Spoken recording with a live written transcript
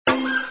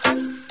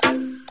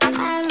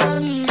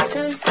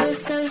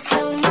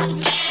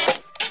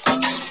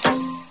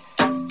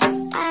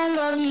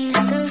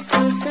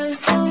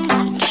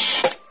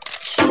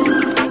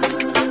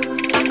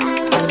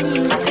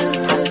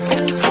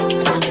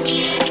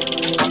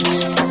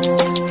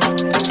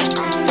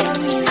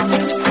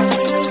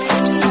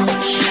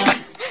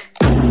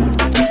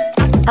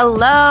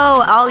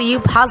Hello, all you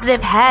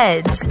positive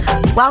heads.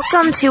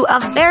 Welcome to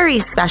a very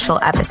special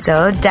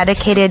episode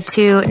dedicated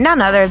to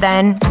none other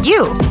than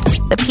you,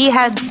 the pea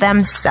heads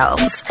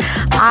themselves.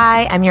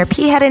 I am your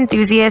pea head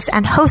enthusiast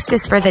and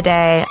hostess for the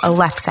day,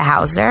 Alexa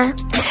Hauser.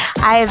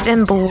 I have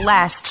been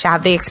blessed to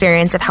have the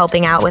experience of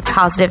helping out with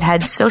Positive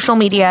Head's social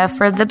media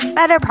for the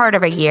better part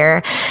of a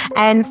year.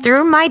 And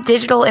through my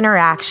digital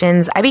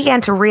interactions, I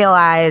began to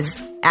realize,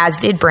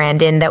 as did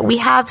Brandon, that we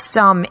have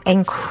some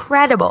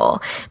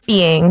incredible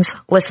beings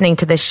listening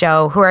to this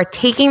show who are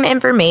taking the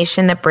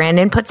information that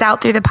Brandon puts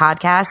out through the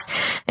podcast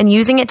and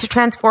using it to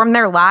transform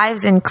their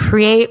lives and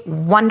create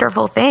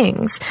wonderful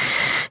things.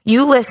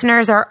 You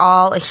listeners are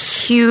all a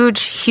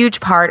huge, huge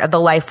part of the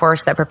life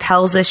force that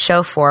propels this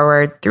show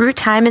forward through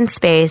time and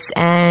space,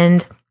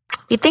 and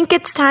we think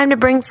it's time to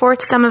bring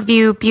forth some of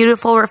you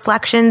beautiful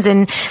reflections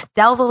and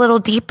delve a little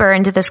deeper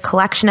into this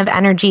collection of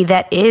energy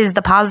that is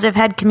the Positive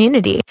Head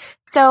community.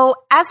 So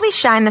as we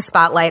shine the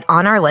spotlight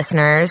on our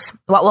listeners,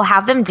 what we'll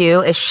have them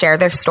do is share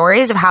their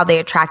stories of how they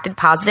attracted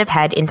Positive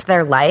Head into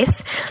their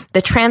life,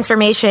 the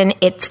transformation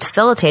it's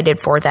facilitated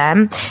for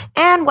them,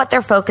 and what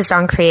they're focused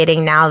on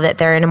creating now that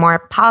they're in a more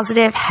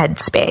positive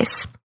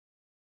headspace.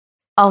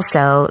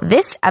 Also,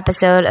 this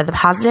episode of the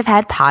Positive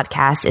Head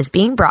podcast is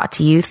being brought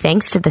to you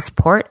thanks to the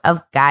support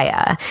of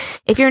Gaia.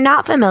 If you're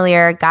not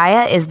familiar,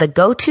 Gaia is the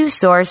go-to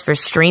source for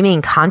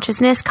streaming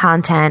consciousness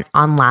content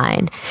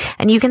online.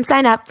 And you can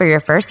sign up for your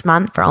first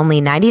month for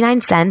only 99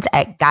 cents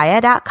at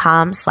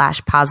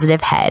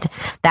gaia.com/positivehead.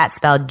 That's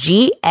spelled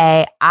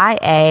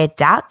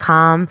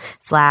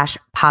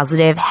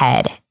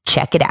GAIA.com/positivehead.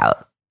 Check it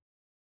out.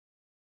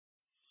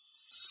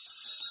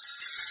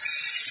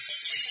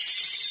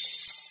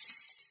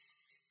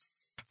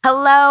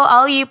 Hello,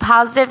 all you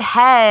positive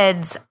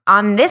heads.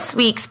 On this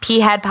week's Pea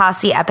Head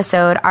Posse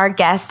episode, our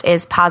guest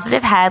is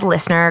Positive Head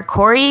listener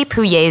Corey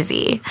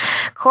Pugliese.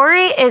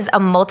 Corey is a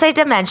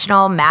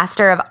multidimensional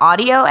master of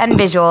audio and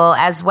visual,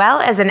 as well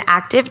as an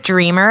active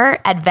dreamer,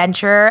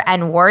 adventurer,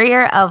 and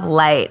warrior of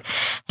light.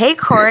 Hey,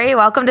 Corey,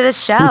 welcome to the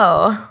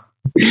show.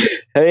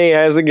 Hey,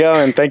 how's it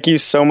going? Thank you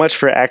so much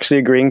for actually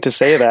agreeing to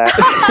say that.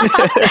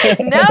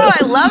 No, I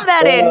love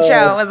that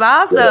intro. It was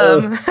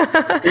awesome.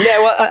 Yeah,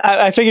 well,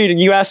 I figured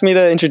you asked me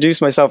to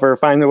introduce myself or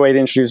find a way to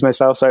introduce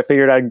myself, so I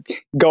figured I'd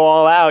go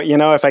all out,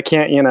 if I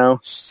can't,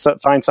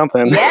 find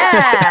something. Yeah,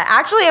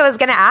 actually, I was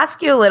going to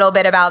ask you a little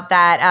bit about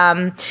that.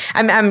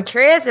 I'm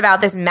curious about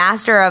this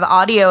master of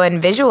audio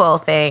and visual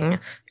thing.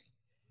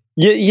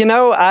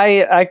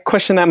 I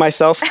question that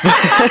myself,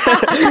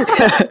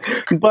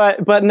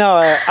 but no,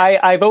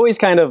 I've always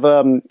kind of,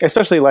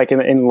 especially like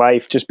in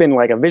life, just been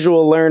like a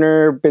visual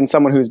learner, been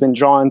someone who's been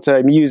drawn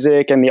to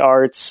music and the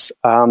arts.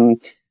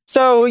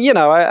 So,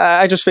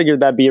 I just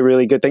figured that'd be a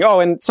really good thing. Oh,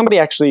 and somebody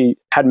actually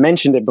had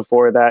mentioned it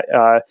before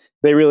that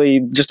they really,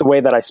 just the way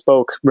that I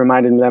spoke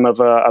reminded them of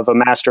a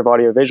master of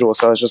audiovisual.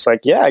 So I was just like,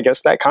 yeah, I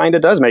guess that kind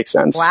of does make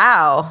sense.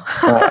 Wow.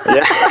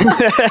 Yeah.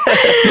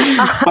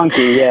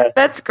 Funky, yeah.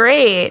 That's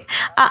great.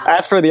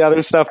 As for the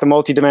other stuff, the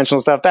multidimensional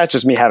stuff, that's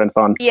just me having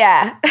fun.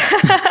 Yeah.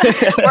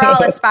 We're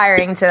all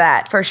aspiring to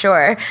that for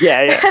sure.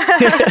 Yeah.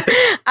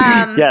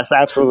 Yes,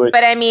 absolutely.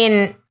 But I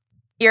mean,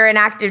 you're an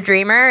active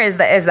dreamer. Is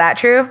that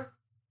true?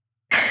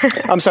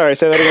 I'm sorry,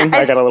 say that again.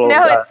 I got a little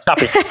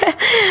choppy.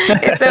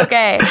 It's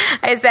okay.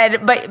 I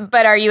said,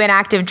 but are you an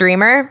active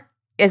dreamer?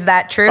 Is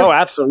that true? Oh,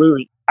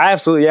 absolutely.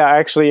 Yeah, I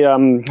actually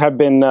have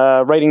been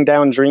writing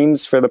down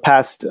dreams for the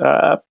past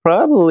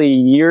probably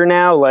year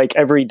now. Like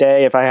every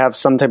day, if I have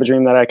some type of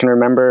dream that I can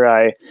remember,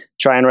 I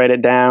try and write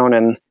it down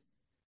and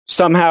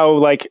somehow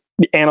like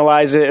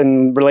analyze it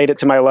and relate it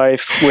to my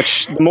life.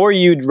 Which the more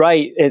you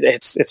write,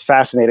 it's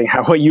fascinating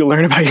what you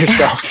learn about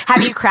yourself.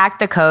 Have you cracked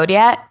the code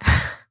yet?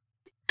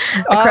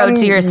 The code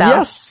to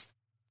yourself?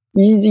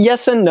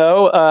 Yes and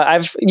no.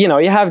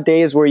 You have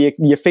days where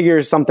you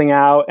figure something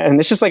out and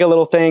it's just like a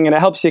little thing and it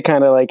helps you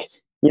kind of like,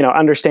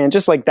 understand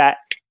just like that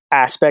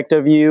aspect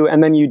of you,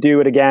 and then you do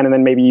it again and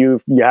then maybe you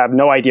have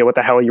no idea what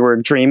the hell you were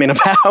dreaming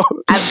about.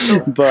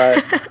 Absolutely.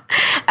 But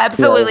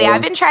absolutely.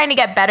 I've been trying to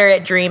get better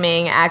at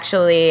dreaming,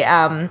 actually.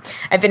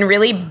 I've been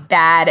really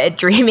bad at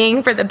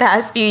dreaming for the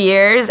past few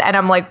years, and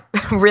I'm like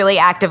really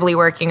actively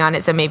working on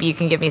it, so maybe you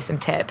can give me some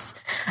tips.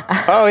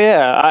 Oh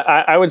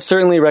yeah, I would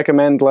certainly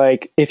recommend,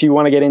 like, if you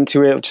want to get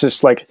into it,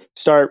 just like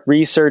start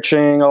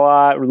researching a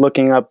lot,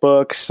 looking up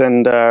books,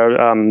 and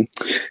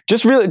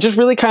just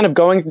really kind of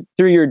going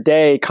through your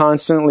day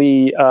constantly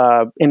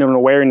in an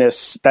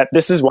awareness that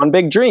this is one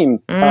big dream.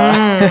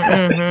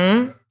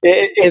 Mm-hmm.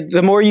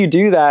 The more you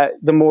do that,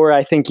 the more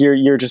I think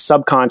your just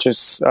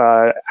subconscious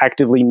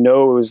actively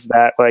knows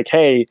that, like,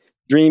 hey,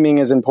 dreaming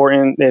is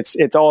important.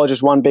 It's all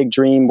just one big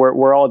dream.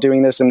 We're all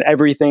doing this, and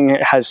everything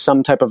has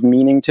some type of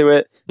meaning to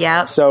it.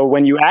 Yeah. So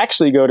when you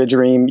actually go to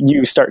dream,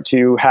 you start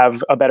to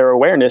have a better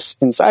awareness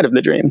inside of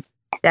the dream.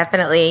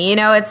 Definitely.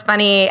 It's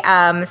funny.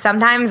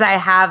 Sometimes I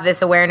have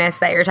this awareness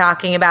that you're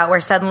talking about where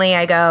suddenly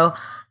I go,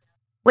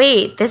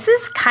 wait, this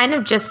is kind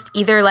of just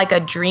either like a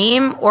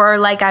dream or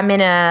like I'm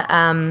in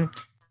a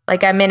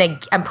like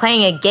I'm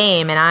playing a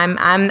game and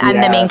I'm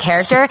the main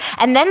character.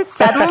 And then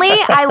suddenly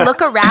I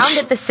look around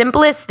at the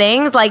simplest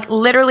things, like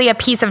literally a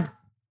piece of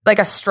like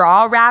a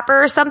straw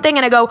wrapper or something,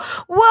 and I go,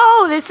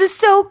 whoa, this is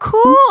so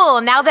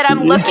cool. Now that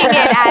I'm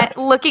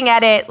looking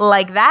at it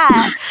like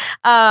that,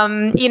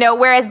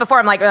 whereas before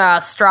I'm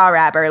like, straw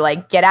wrapper,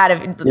 like get out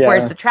of,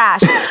 where's the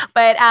trash?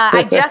 But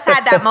I just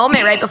had that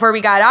moment right before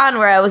we got on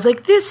where I was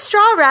like, this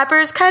straw wrapper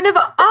is kind of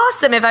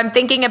awesome if I'm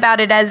thinking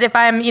about it as if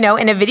I'm,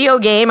 in a video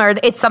game or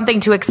it's something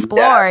to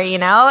explore,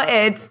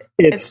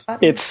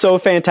 It's so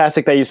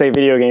fantastic that you say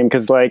video game,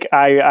 because like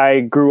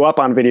I grew up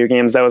on video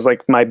games. That was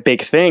like my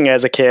big thing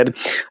as a kid,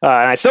 and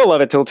I still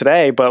love it till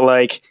today. But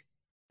like,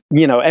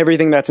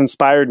 everything that's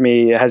inspired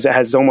me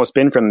has almost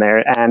been from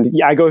there. And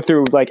I go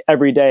through like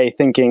every day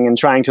thinking and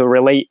trying to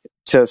relate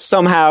to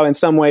somehow in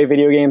some way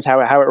video games, how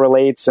it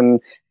relates,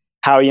 and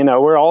how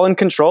we're all in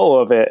control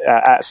of it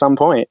at some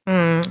point.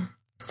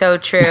 So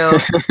true.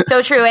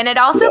 So true. And it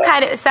also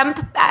kind of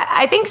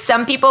I think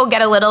some people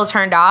get a little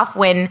turned off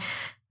when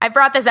I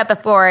brought this up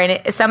before,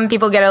 and some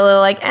people get a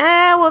little like,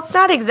 well, it's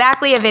not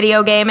exactly a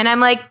video game. And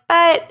I'm like,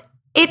 but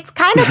it's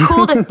kind of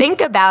cool to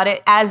think about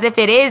it as if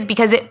it is,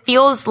 because it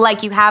feels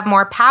like you have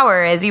more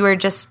power, as you were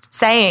just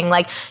saying,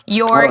 like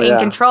you're in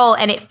control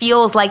and it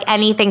feels like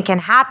anything can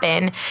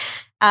happen.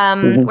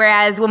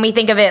 Whereas when we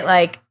think of it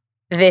like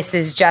this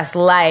is just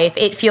life,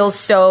 it feels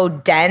so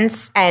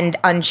dense and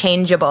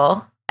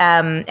unchangeable,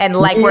 and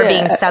like we're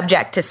being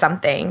subject to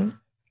something.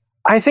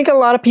 I think a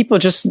lot of people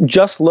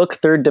just look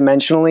third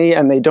dimensionally,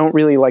 and they don't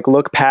really like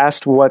look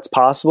past what's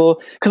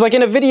possible. Because like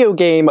in a video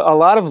game, a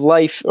lot of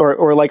life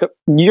or like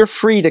you're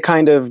free to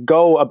kind of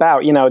go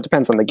about, it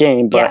depends on the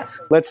game. But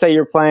let's say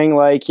you're playing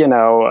like,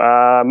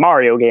 a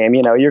Mario game,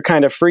 you're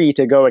kind of free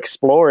to go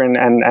explore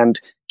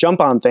and jump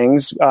on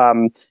things.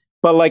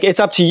 But like, it's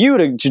up to you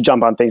to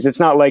jump on things. It's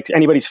not like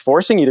anybody's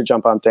forcing you to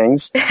jump on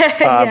things.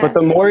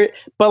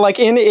 But like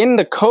in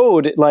the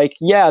code, like,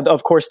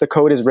 of course the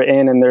code is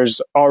written and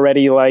there's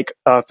already like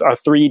a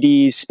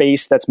 3D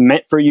space that's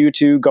meant for you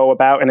to go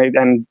about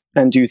and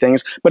do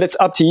things. But it's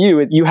up to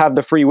you. You have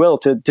the free will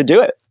to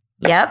do it.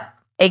 Yep.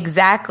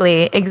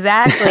 Exactly.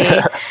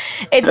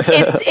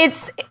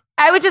 It's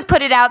I would just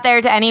put it out there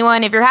to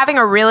anyone. If you're having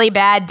a really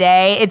bad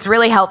day, it's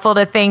really helpful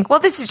to think, well,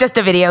 this is just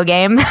a video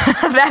game.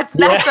 That's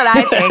what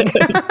I think.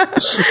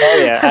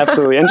 Oh yeah,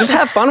 absolutely. And just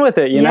have fun with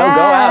it, go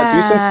out,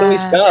 do some silly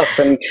stuff.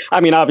 And I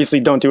mean, obviously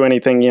don't do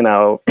anything,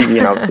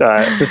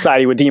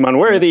 society would deem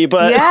unworthy,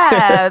 but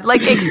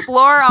like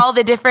explore all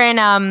the different,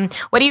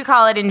 what do you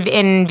call it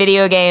in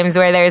video games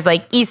where there's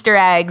like Easter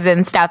eggs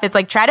and stuff. It's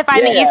like, try to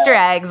find the Easter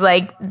eggs.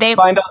 Like they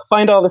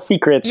find all the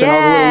secrets and all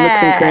the little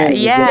nooks and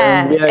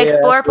crannies.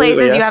 Explore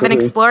places you haven't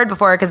explored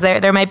before, because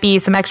there might be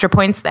some extra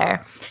points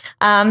there.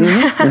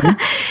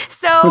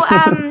 So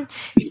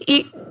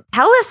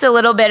tell us a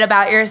little bit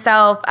about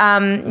yourself,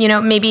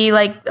 maybe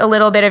like a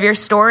little bit of your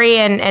story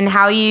and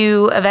how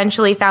you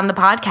eventually found the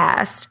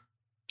podcast.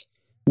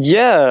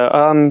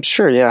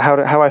 Sure. Yeah.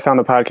 How I found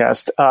the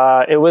podcast.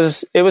 It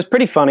was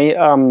pretty funny.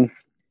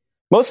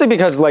 Mostly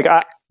because like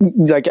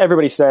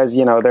everybody says,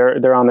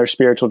 they're on their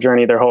spiritual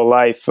journey their whole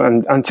life,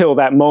 and until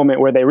that moment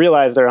where they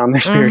realize they're on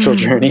their spiritual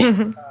journey.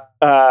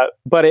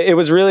 But it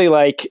was really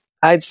like,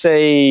 I'd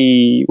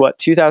say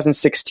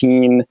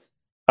 2016,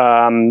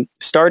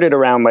 started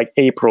around like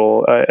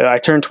April. I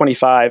turned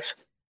 25,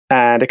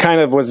 and it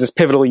kind of was this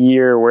pivotal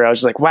year where I was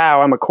just like,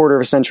 wow, I'm a quarter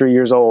of a century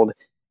years old.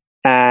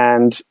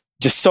 And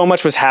just so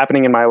much was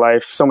happening in my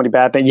life. So many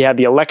bad things. You had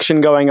the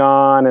election going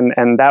on,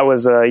 and that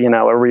was a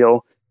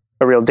real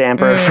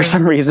damper for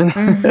some reason.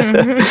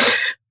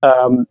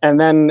 And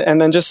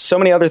then just so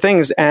many other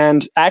things.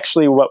 And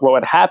actually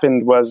what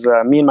happened was,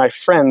 me and my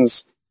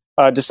friends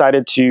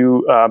decided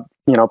to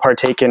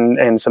partake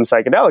in some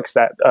psychedelics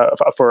that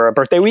for a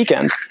birthday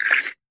weekend,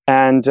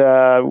 and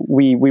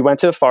we went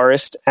to the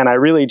forest, and I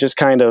really just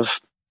kind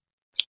of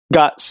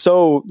got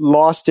so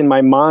lost in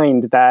my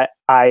mind that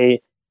I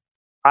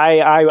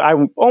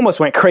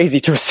almost went crazy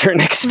to a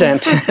certain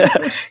extent.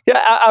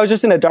 I was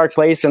just in a dark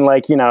place, and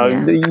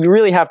you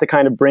really have to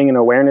kind of bring an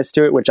awareness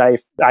to it, which I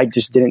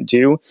just didn't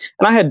do,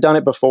 and I had done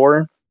it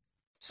before.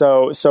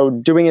 So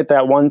doing it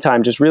that one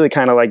time just really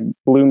kind of like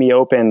blew me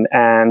open,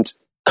 and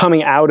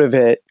coming out of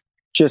it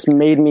just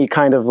made me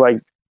kind of like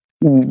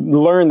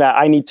learn that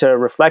I need to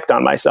reflect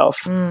on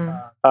myself.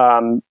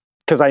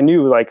 Cause I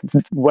knew like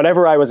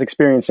whatever I was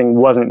experiencing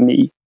wasn't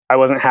me. I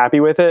wasn't happy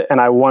with it,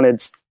 and I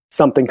wanted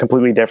something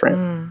completely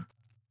different.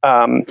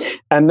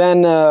 And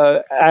then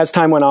as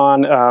time went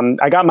on,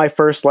 I got my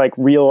first like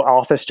real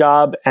office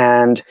job,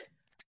 and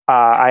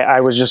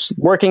I was just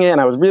working it, and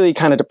I was really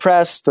kind of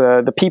depressed.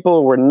 The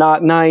people were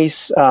not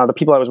nice. The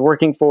people I was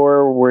working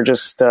for were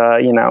just,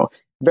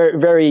 very,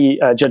 very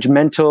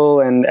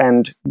judgmental,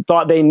 and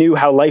thought they knew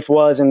how life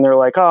was. And they're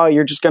like, oh,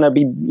 you're just going to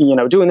be,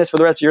 doing this for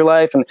the rest of your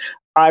life. And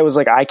I was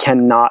like, I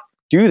cannot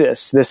do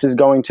this. This is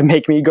going to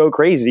make me go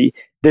crazy.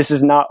 This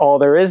is not all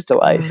there is to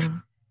life.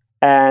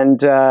 And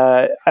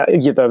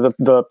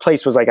the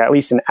place was like at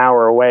least an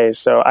hour away.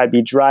 So I'd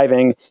be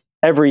driving,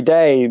 every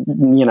day,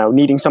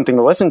 needing something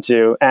to listen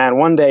to. And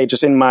one day,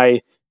 just in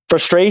my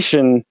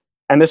frustration,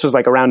 and this was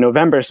like around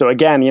November. So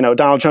again,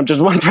 Donald Trump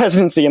just won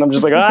presidency, and I'm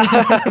just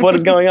like, what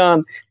is going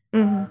on?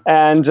 Mm-hmm.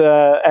 And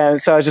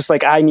so I was just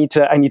like, I need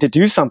to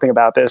do something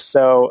about this.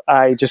 So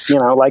I just,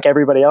 like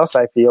everybody else,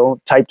 I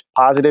feel, typed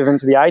positive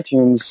into the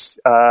iTunes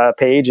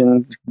page,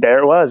 and there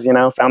it was.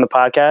 Found the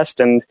podcast,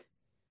 and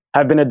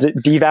I've been a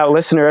devout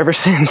listener ever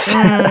since.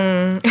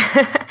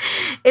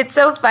 It's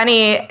so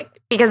funny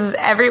because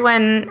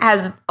everyone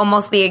has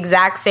almost the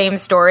exact same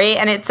story,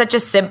 and it's such a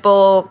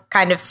simple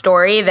kind of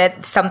story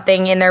that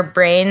something in their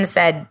brain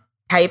said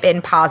type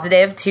in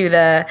positive to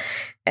the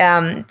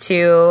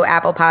to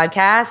Apple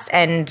Podcasts,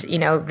 and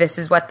this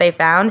is what they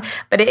found.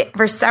 But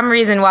for some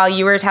reason, while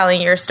you were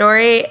telling your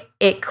story,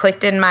 it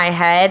clicked in my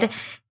head.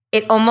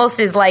 It almost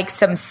is like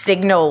some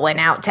signal went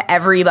out to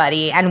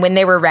everybody, and when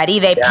they were ready,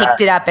 they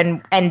picked it up,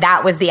 and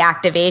that was the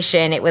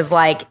activation. It was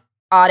like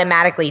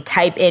automatically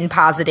type in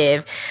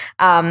positive,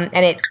 and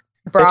it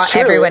brought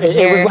everyone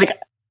here. It was like,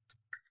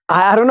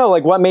 I don't know,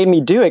 like what made me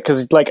do it,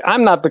 because like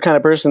I'm not the kind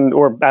of person,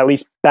 or at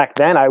least back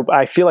then,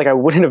 I feel like I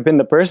wouldn't have been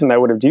the person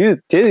that would have do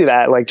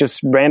that, like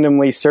just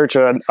randomly search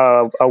a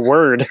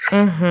word,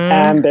 mm-hmm.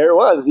 and there it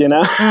was,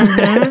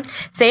 Mm-hmm.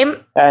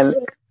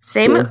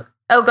 Same. Yeah.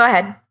 Oh, go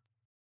ahead.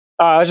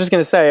 I was just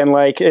gonna say, and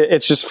like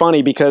it's just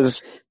funny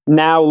because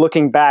now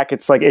looking back,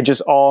 it's like it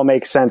just all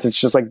makes sense. It's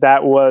just like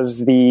that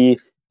was the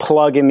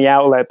plug in the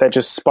outlet that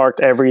just sparked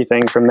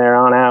everything from there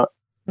on out.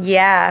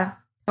 Yeah,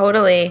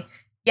 totally.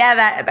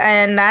 Yeah,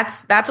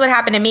 that's what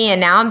happened to me. And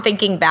now I'm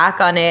thinking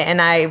back on it,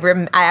 and I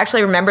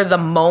actually remember the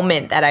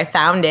moment that I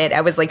found it.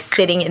 I was like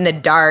sitting in the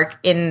dark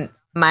in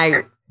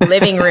my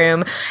living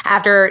room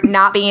after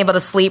not being able to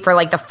sleep for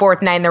like the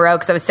fourth night in the row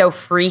because I was so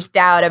freaked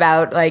out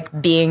about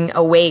like being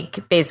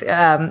awake,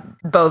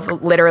 both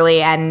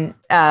literally and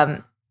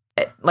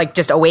like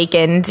just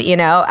awakened,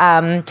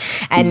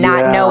 and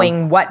not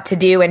knowing what to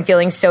do and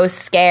feeling so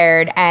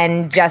scared,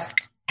 and just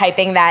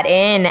typing that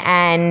in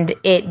and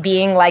it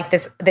being like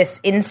this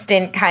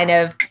instant kind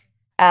of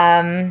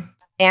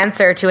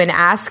answer to an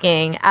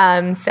asking.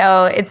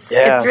 So it's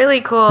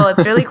really cool.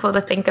 It's really cool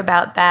to think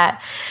about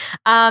that.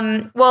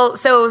 Well,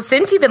 so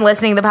since you've been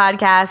listening to the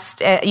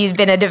podcast, you've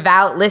been a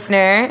devout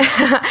listener.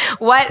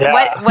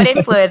 What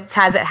influence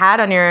has it had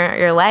on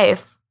your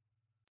life?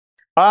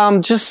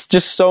 Just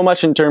so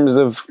much in terms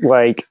of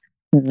like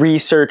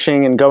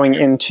researching and going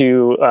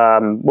into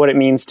what it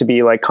means to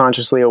be like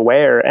consciously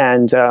aware,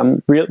 and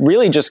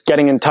really just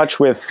getting in touch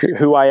with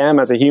who I am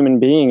as a human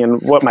being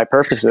and what my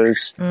purpose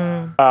is.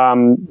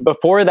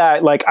 Before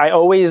that, like I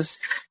always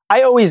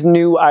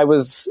knew I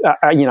was,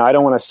 I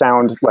don't want to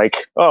sound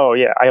like, oh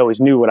yeah, I always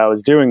knew what I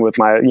was doing with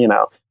my,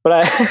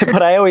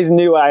 but I always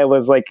knew I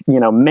was like,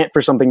 meant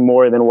for something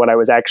more than what I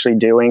was actually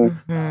doing.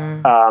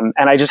 Mm-hmm.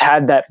 And I just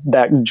had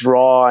that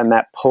draw and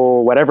that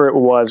pull, whatever it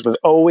was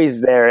always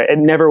there. It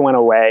never went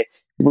away.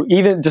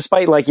 Even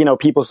despite like,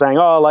 people saying,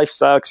 oh, life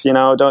sucks,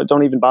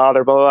 don't even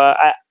bother, blah, blah,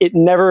 blah. It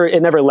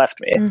never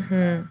left me.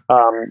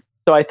 Mm-hmm.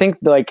 So I think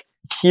like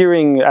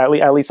hearing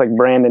at least like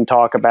Brandon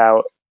talk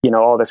about,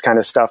 all this kind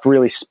of stuff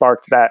really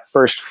sparked that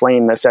first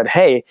flame that said,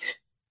 hey,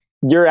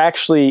 you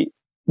actually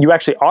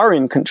are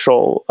in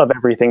control of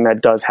everything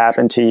that does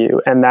happen to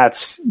you. And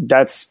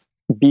that's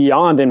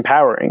beyond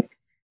empowering.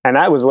 And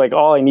that was like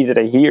all I needed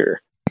to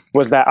hear,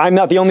 was that I'm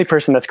not the only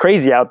person that's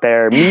crazy out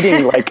there.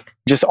 Meeting like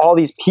just all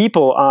these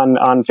people on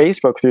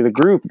Facebook through the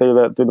group,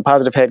 through the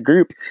Positive Head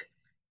group.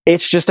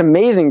 It's just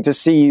amazing to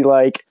see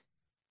like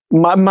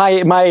my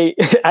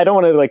I don't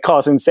want to like call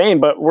us insane,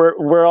 but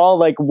we're all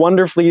like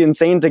wonderfully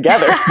insane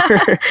together.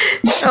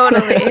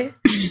 Totally.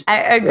 I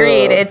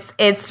agreed.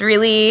 It's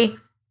really.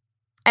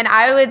 And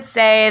I would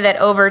say that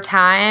over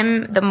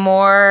time, the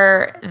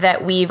more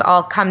that we've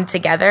all come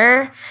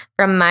together,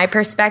 from my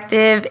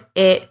perspective,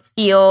 it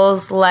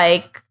feels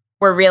like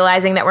we're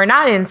realizing that we're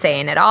not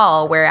insane at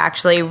all. We're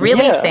actually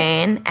really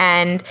sane,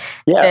 and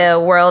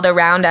the world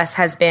around us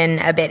has been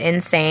a bit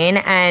insane.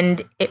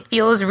 And it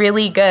feels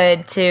really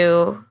good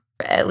to,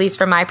 at least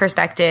from my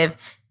perspective,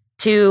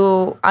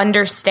 to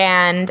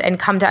understand and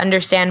come to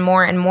understand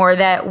more and more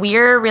that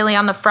we're really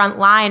on the front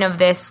line of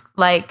this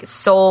like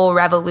soul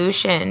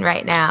revolution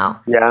right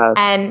now. Yes,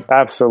 and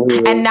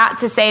absolutely. And not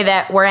to say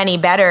that we're any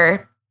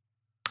better,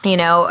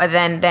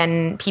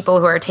 than people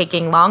who are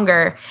taking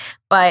longer,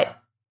 but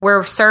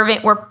we're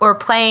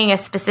playing a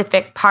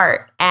specific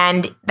part.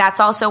 And that's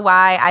also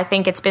why I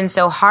think it's been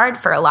so hard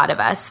for a lot of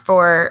us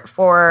for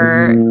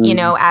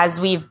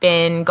as we've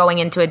been going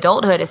into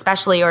adulthood,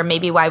 especially, or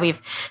maybe why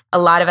a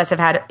lot of us have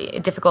had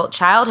difficult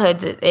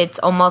childhoods. It's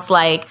almost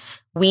like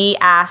we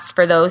asked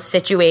for those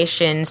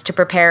situations to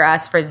prepare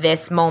us for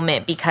this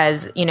moment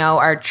because,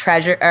 our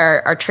triggers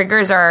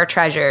are our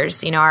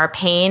treasures. Our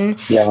pain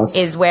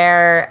is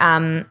where,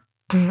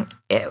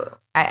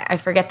 I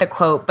forget the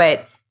quote,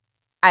 but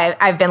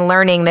I've been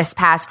learning this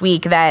past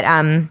week that,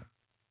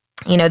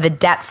 the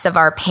depths of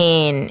our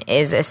pain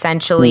is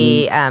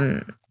essentially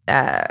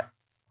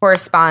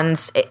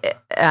corresponds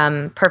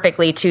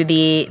perfectly to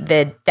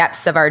the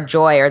depths of our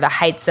joy or the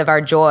heights of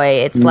our joy.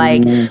 It's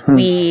like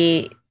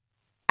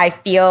I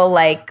feel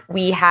like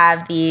we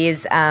have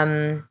these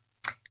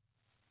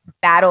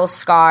battle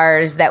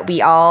scars that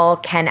we all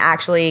can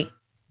actually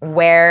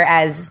wear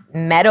as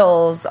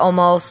medals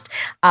almost,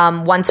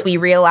 once we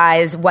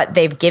realize what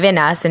they've given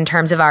us in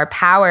terms of our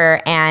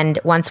power, and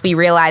once we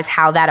realize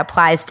how that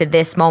applies to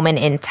this moment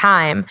in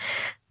time.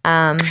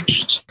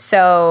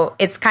 So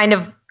it's kind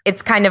of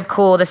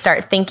cool to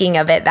start thinking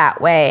of it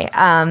that way,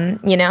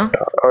 you know?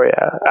 Oh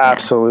yeah,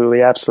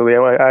 absolutely. Absolutely.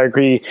 I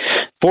agree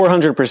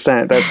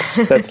 400%.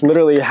 That's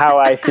literally how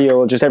I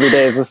feel just every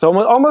day. It's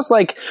almost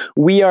like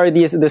we are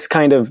this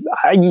kind of,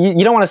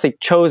 you don't want to say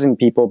chosen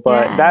people,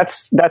 but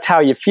that's how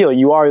you feel.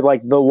 You are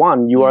like the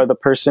one, you are the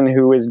person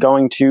who is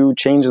going to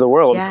change the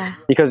world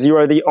because you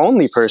are the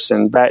only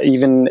person that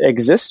even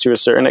exists to a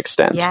certain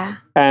extent. Yeah.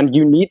 And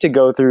you need to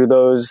go through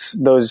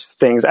those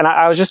things. And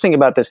I was just thinking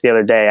about this the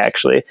other day,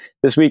 actually.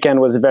 This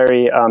weekend was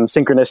very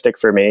synchronistic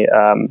for me.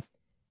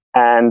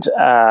 And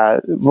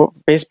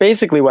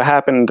basically what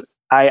happened,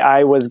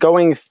 I was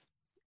going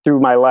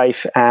through my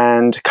life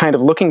and kind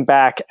of looking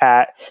back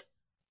at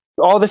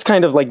all this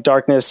kind of like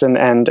darkness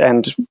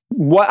and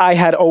what I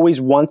had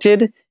always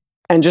wanted,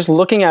 and just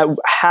looking at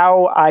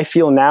how I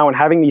feel now and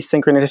having these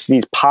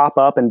synchronicities pop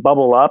up and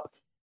bubble up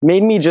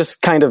made me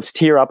just kind of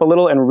tear up a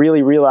little and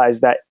really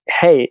realize that,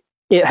 hey,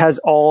 it has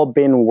all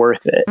been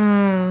worth it.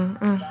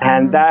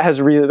 And that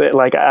has really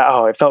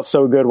it felt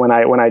so good when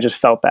I just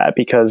felt that,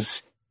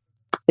 because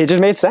it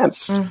just made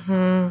sense.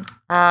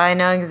 I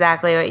know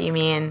exactly what you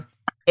mean.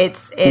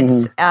 It's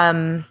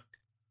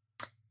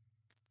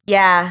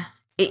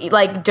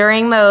like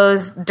during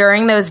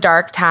those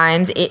dark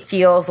times, it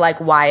feels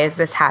like, why is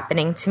this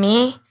happening to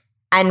me?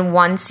 And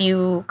once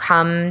you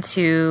come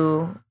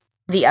to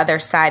the other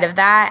side of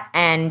that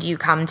and you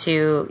come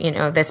to,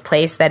 this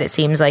place that it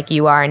seems like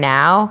you are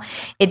now,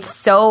 it's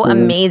so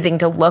amazing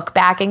to look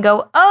back and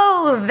go,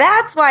 oh,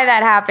 that's why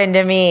that happened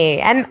to me.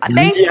 And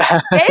thank you.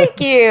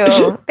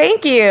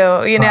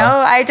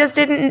 I just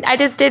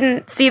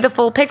didn't see the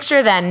full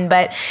picture then,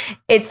 but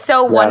it's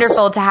so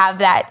wonderful to have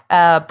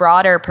that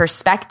broader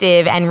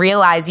perspective and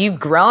realize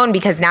you've grown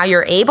because now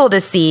you're able to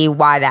see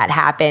why that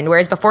happened.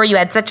 Whereas before you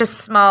had such a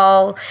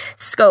small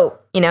scope,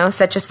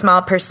 such a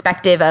small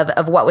perspective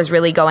of what was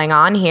really going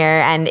on here.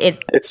 And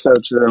it's so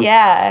true.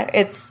 Yeah.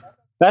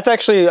 That's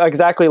actually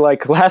exactly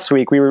like last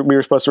week. We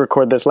were supposed to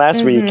record this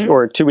last week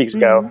or 2 weeks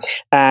ago.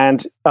 And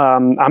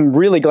I'm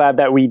really glad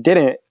that we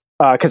didn't,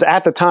 because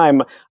at the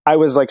time I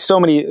was like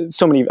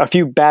a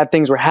few bad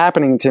things were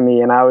happening to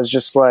me. And I was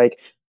just like,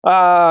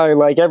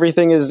 like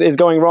everything is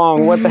going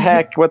wrong. What the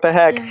heck?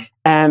 Yeah.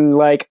 And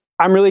like,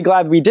 I'm really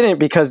glad we didn't,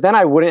 because then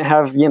I wouldn't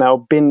have,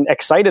 been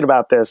excited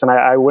about this, and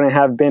I wouldn't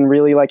have been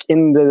really like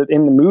in the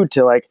mood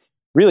to like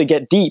really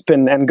get deep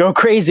and go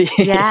crazy.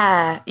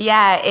 Yeah.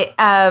 It's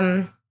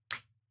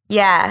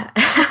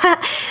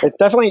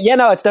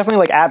definitely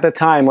like at the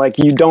time, like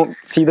you don't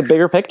see the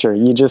bigger picture.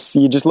 You just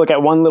look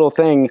at one little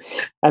thing,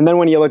 and then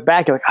when you look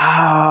back, you're like,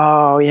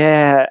 oh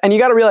yeah, and you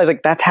got to realize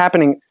like that's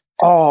happening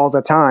all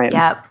the time.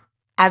 Yep.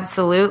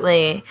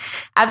 Absolutely.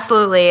 It's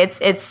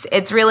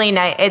really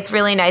nice. It's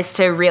really nice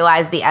to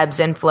realize the ebbs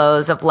and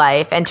flows of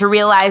life, and to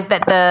realize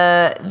that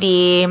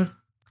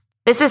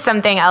this is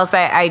something else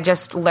I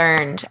just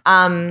learned.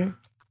 For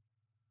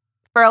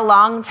a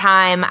long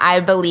time, I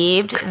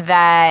believed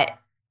that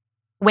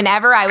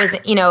whenever I was,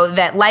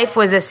 that life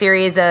was a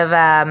series of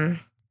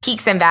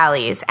peaks and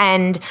valleys.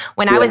 And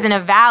when I was in a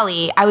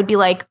valley, I would be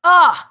like,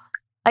 oh,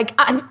 like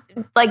I'm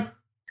like,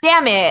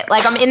 damn it,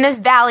 like I'm in this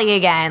valley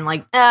again,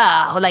 like,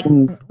 like,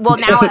 well,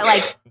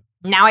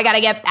 now I got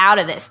to get out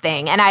of this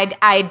thing. And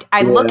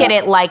I'd look at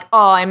it like,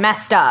 oh, I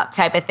messed up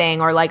type of thing,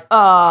 or like,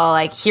 oh,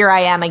 like here I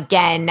am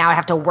again. Now I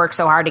have to work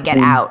so hard to get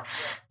out.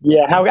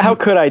 Yeah. How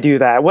could I do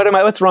that?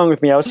 What's wrong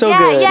with me? I was so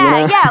good.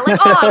 Yeah. Like,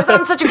 oh, I was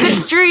on such a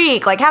good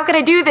streak. Like, how could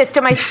I do this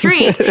to my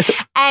streak?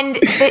 And,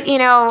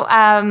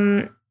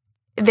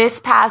 this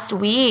past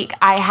week,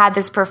 I had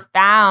this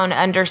profound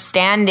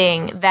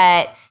understanding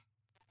that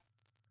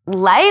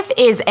life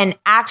is an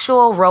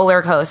actual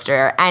roller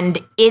coaster, and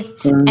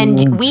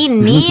and we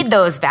need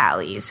those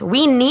valleys.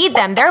 We need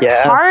them.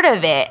 They're part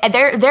of it. And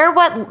they're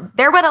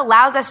what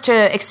allows us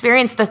to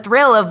experience the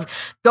thrill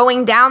of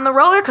going down the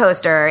roller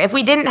coaster. If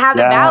we didn't have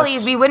the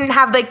valleys, we wouldn't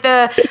have like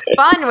the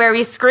fun where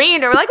we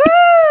screamed or we're like,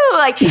 woo,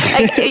 like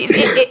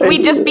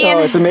we'd just be in.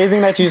 It's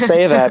amazing that you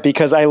say that,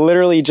 because I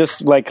literally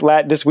just like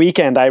this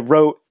weekend I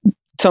wrote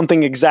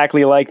something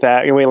exactly like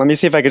that. Wait, let me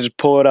see if I could just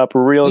pull it up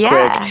real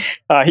quick.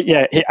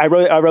 I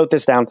wrote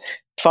this down.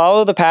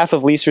 Follow the path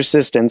of least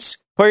resistance.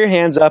 Put your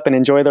hands up and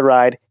enjoy the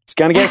ride. It's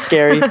going to get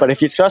scary, but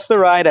if you trust the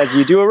ride as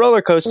you do a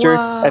roller coaster,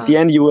 at the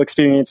end you will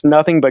experience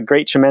nothing but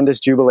great, tremendous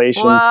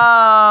jubilation.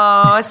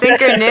 Whoa,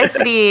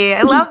 synchronicity.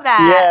 I love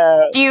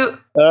that. Yeah.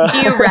 Do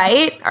you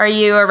write? Are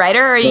you a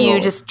writer, or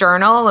you just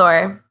journal,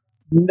 or?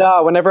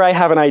 No, whenever I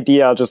have an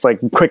idea, I'll just like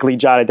quickly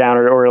jot it down,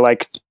 or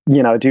like,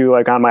 do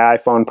like on my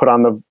iPhone, put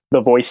on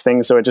the voice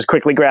thing, so it just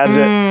quickly grabs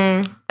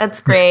it. That's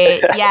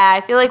great. Yeah,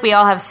 I feel like we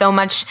all have so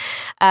much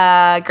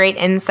great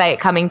insight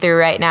coming through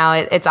right now.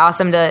 It's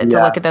awesome to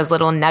look at those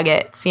little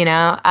nuggets, you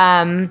know?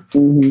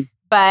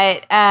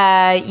 But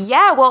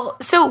yeah, well,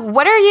 so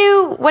what are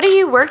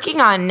you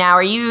working on now?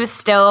 Are you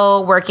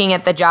still working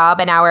at the job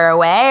an hour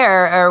away,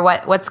 or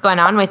what's going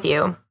on with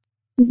you?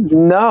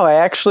 No, I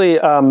actually,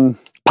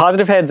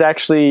 Positive Heads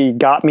actually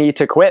got me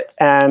to quit.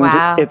 And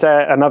it's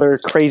another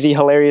crazy,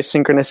 hilarious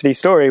synchronicity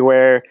story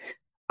where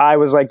I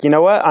was like, you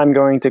know what? I'm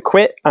going to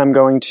quit. I'm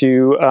going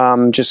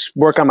to just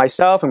work on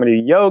myself. I'm going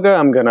to do yoga.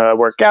 I'm going to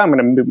work out. I'm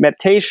going to do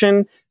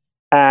meditation.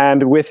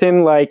 And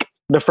within like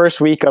the first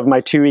week of my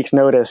 2 weeks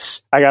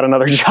notice, I got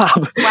another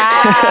job.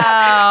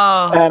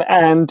 Wow.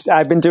 and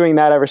I've been doing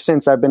that ever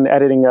since. I've been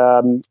editing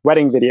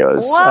wedding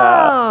videos.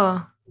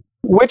 Whoa.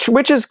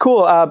 Which is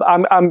cool.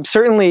 I'm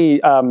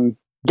certainly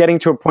getting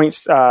to a point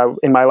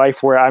in my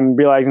life where I'm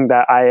realizing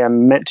that I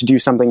am meant to do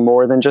something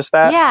more than just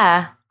that.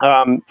 Yeah.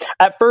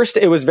 At first,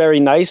 it was very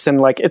nice, and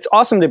like it's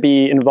awesome to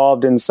be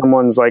involved in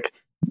someone's like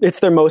it's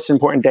their most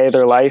important day of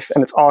their life,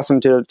 and it's awesome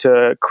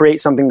to create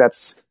something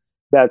that's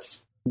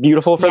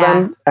beautiful for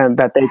them and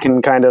that they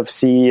can kind of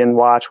see and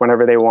watch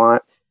whenever they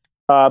want.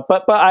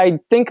 But I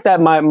think that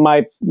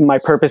my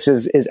purpose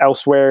is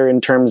elsewhere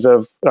in terms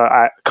of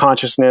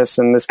consciousness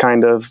and this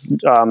kind of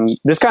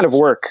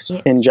work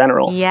in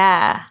general.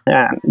 Yeah.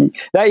 And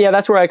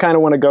that's where I kind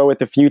of want to go with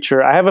the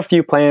future. I have a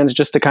few plans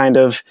just to kind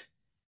of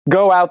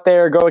go out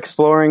there, go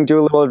exploring, do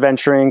a little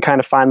adventuring,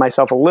 kind of find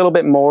myself a little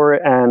bit more,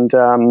 and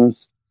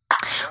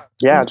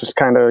just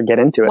kind of get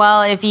into it.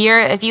 Well, if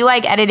you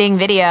like editing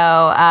video,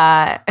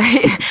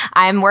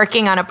 I'm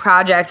working on a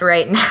project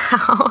right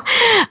now.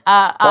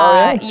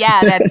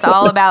 That's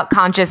all about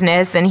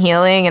consciousness and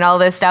healing and all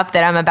this stuff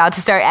that I'm about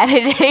to start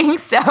editing.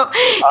 So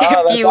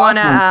if you want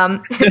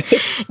to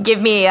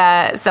give me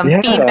some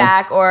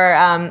feedback or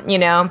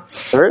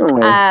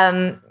certainly.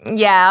 I'll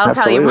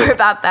tell you more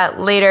about that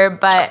later.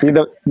 But see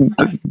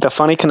the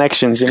funny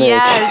connections you make.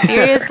 Yeah,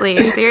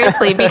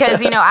 seriously,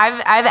 because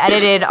I've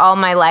edited all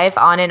my life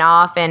on and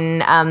off,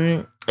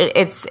 and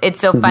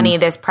it's so funny.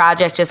 This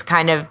project just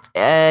kind of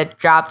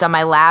dropped on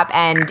my lap,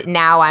 and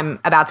now I'm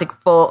about to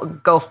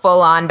go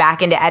full on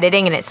back into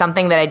editing, and it's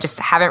something that I just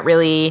haven't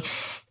really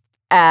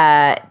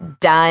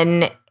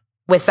done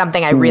with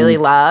something I really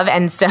love.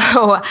 And so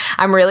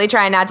I'm really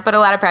trying not to put a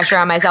lot of pressure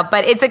on myself,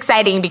 but it's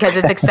exciting because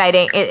it's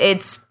exciting.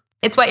 It's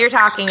what you're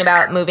talking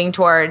about moving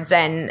towards.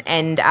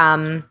 And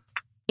I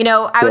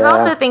was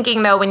also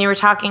thinking though, when you were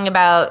talking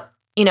about,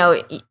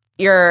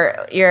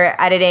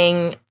 you're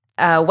editing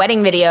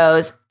wedding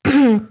videos,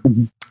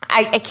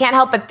 I can't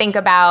help but think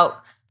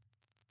about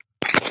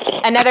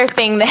another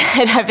thing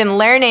that I've been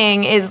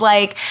learning is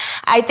like,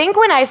 I think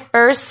when I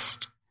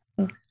first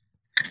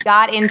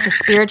got into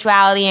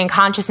spirituality and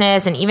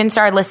consciousness and even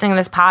started listening to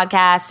this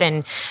podcast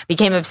and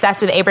became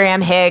obsessed with Abraham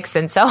Hicks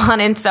and so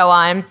on and so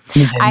on,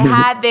 I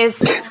had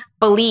this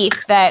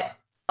belief that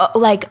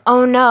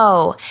oh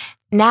no,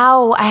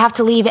 now I have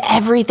to leave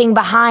everything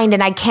behind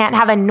and I can't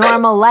have a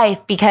normal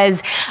life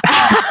because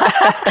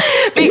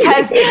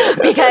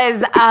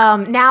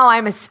now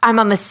I'm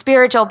on the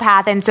spiritual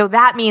path, and so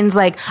that means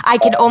like I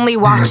can only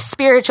watch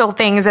spiritual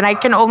things and I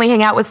can only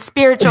hang out with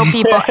spiritual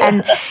people.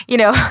 And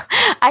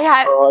I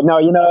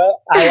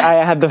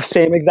had the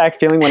same exact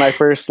feeling when I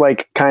first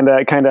like kind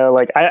of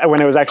like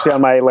when I was actually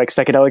on my like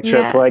psychedelic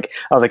trip. Like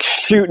I was like,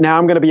 shoot, now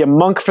I'm gonna be a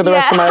monk for the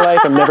rest of my life.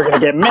 I'm never gonna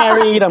get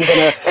married. I'm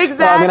gonna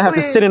have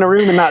to sit in a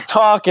room and not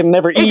talk and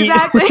never eat.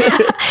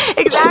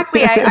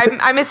 Exactly.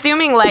 I'm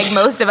assuming like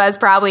most of us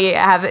probably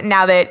have,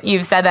 now that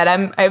you've said that,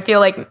 I feel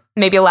like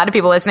maybe a lot of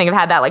people listening have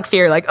had that like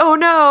fear, like, oh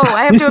no,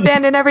 I have to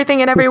abandon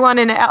everything and everyone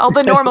and all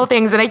the normal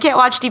things and I can't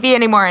watch TV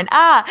anymore. And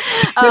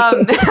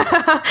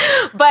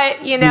but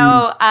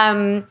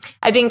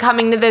I've been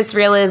coming to this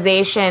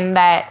realization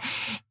that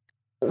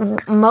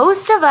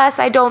most of us,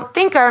 I don't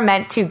think, are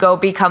meant to go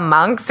become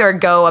monks or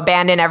go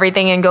abandon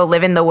everything and go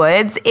live in the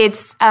woods.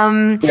 It's,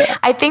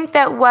 I think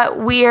that why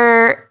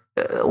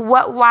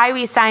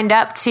we signed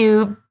up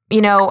to,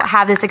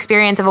 have this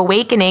experience of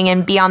awakening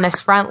and be on this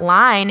front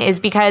line is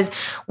because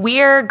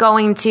we're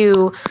going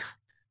to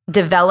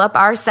develop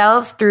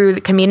ourselves through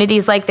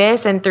communities like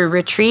this and through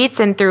retreats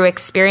and through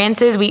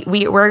experiences.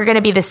 We're going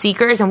to be the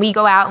seekers, and we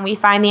go out and we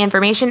find the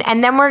information,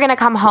 and then we're going to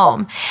come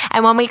home.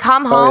 And when we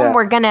come home,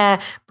 we're going to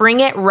bring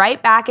it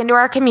right back into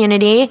our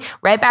community,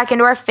 right back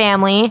into our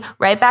family,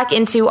 right back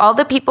into all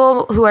the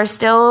people who are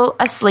still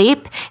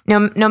asleep,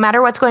 no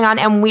matter what's going on.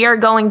 And we are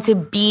going to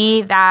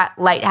be that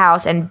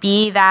lighthouse and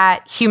be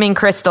that human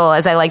crystal,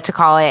 as I like to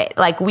call it.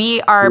 Like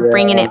we are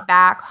bringing it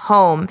back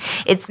home.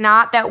 It's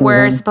not that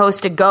we're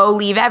supposed to go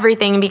leave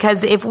everything,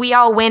 because if we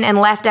all went and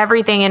left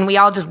everything and we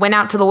all just went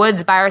out to the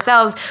woods by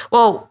ourselves,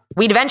 well,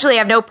 we'd eventually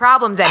have no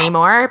problems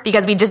anymore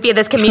because we'd just be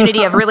this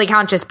community of really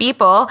conscious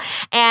people,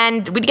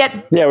 and we'd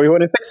get we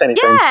wouldn't fix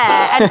anything.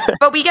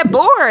 But we get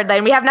bored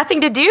and we have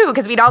nothing to do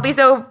because we'd all be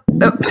so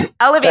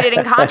elevated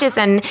and conscious.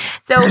 And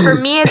so for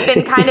me, it's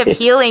been kind of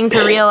healing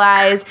to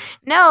realize,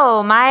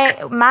 no, my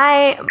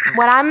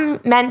what I'm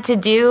meant to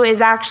do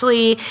is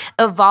actually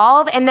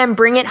evolve and then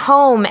bring it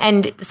home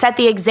and set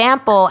the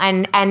example,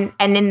 and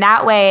in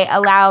that way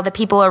allow the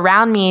people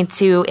around me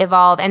to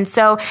evolve. And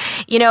so,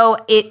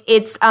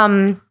 it's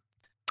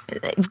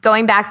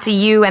going back to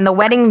you and the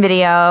wedding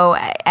video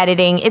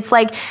editing, it's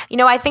like,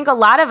 I think a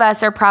lot of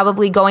us are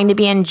probably going to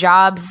be in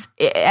jobs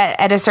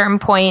at a certain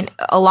point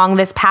along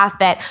this path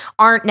that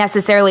aren't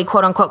necessarily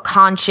quote unquote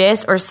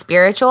conscious or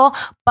spiritual,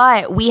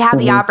 but we have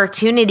the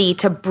opportunity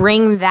to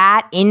bring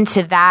that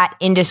into that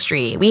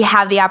industry. We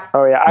have the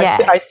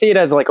I see it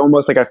as like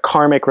almost like a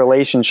karmic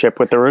relationship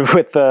with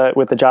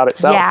the job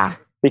itself. Yeah.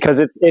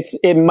 Because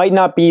it might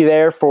not be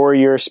there for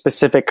your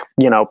specific,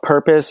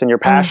 purpose and your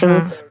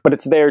passion, but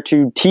it's there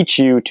to teach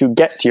you to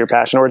get to your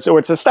passion, or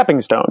it's a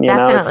stepping stone,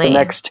 Definitely.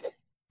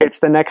 It's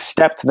the next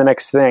step to the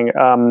next thing.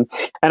 And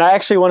I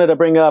actually wanted to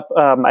bring up,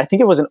 I think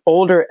it was an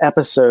older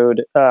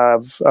episode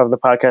of the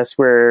podcast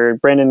where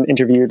Brandon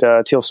interviewed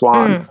Teal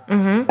Swan.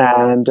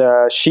 And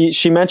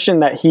she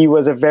mentioned that he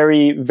was a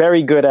very,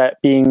 very good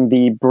at being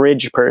the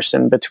bridge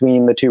person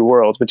between the two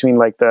worlds, between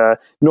like the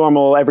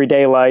normal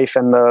everyday life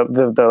and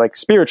the like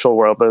spiritual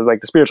world, the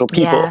spiritual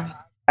people. Yeah.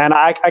 And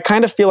I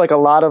kind of feel like a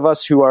lot of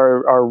us who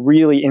are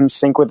really in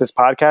sync with this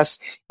podcast,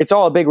 it's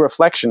all a big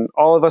reflection.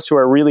 All of us who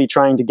are really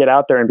trying to get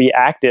out there and be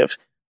active,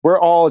 we're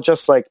all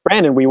just like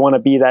Brandon. We want to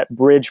be that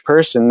bridge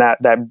person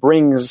that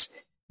brings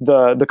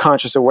the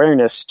conscious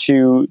awareness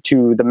to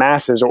the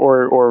masses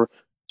or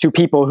to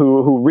people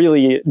who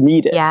really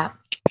need it. Yeah.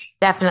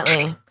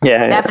 Definitely.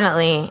 Yeah.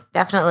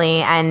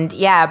 Definitely. And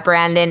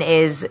Brandon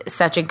is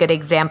such a good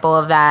example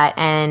of that.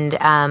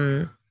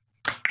 And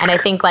I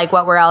think like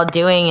what we're all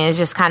doing is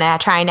just kind of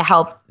trying to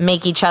help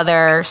make each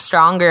other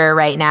stronger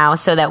right now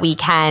so that we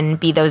can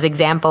be those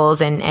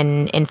examples and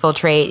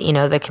infiltrate,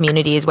 the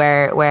communities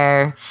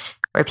where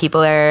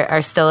people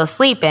are still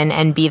asleep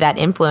and be that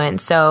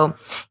influence. So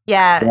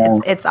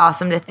it's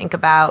awesome to think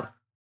about.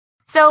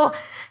 So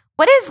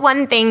what is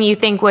one thing you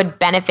think would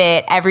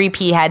benefit every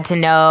P head to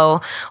know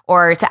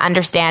or to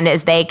understand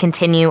as they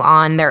continue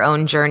on their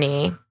own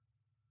journey?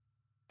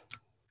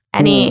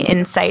 Any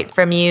insight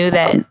from you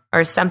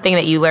or something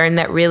that you learned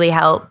that really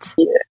helped?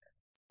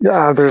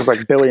 Yeah, there's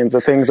like billions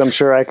of things I'm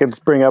sure I could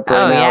bring up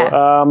right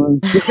now.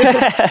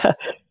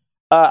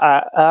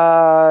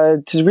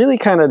 To really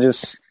kind of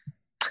just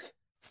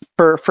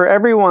for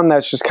everyone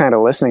that's just kind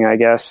of listening, I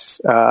guess,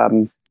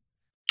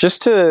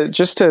 just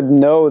to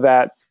know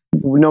that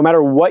no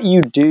matter what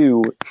you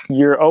do,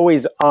 you're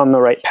always on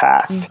the right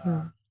path,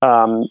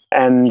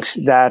 and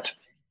that.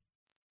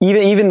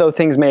 Even though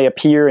things may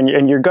appear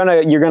and you're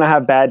gonna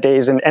have bad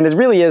days, and it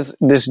really is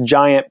this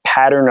giant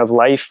pattern of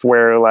life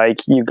where like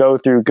you go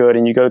through good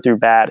and you go through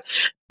bad.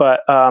 But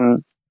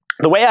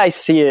the way I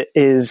see it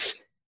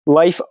is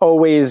life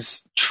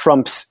always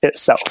trumps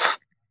itself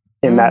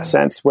in that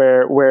sense,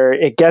 where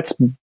it gets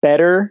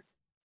better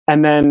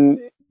and then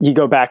you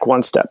go back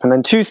one step and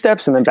then two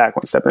steps and then back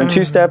one step and then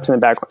two steps and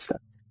then back one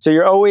step. So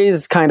you're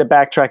always kind of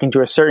backtracking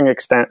to a certain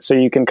extent so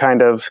you can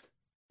kind of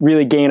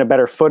really gain a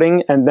better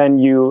footing and then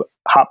you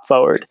hop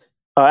forward.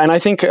 And I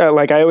think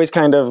like I always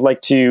kind of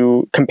like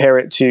to compare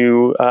it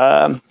to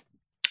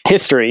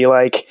history.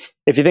 Like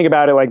if you think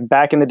about it, like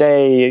back in the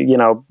day,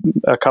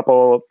 a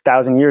couple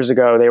thousand years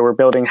ago, they were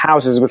building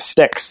houses with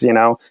sticks,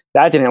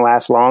 that didn't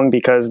last long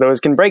because those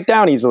can break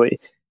down easily.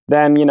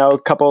 Then, a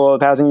couple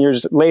of thousand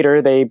years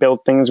later, they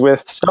built things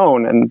with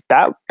stone and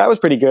that was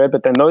pretty good.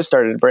 But then those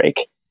started to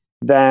break.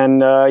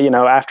 Then,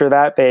 after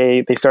that,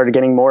 they started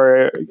getting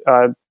more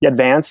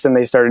advanced and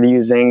they started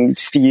using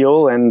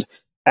steel and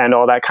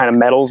all that kind of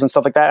metals and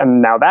stuff like that.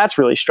 And now that's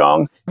really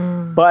strong.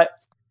 But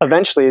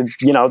eventually,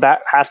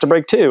 that has to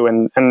break too.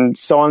 And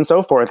so on and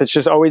so forth. It's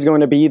just always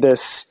going to be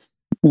this,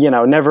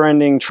 never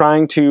ending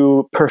trying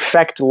to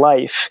perfect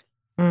life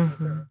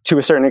to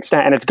a certain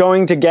extent. And it's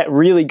going to get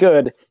really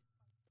good.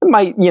 It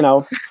might,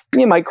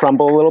 you might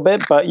crumble a little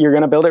bit, but you're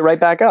going to build it right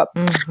back up.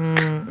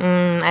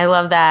 I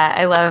love that.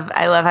 I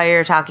love how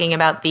you're talking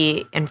about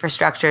the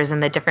infrastructures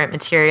and the different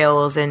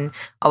materials and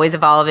always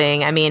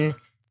evolving. I mean,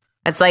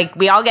 it's like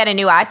we all get a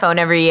new iPhone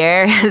every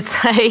year.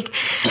 It's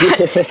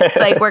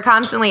like we're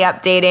constantly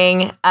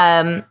updating.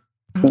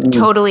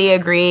 Totally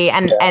agree.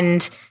 And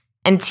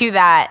to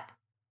that,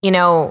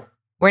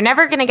 we're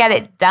never going to get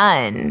it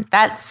done.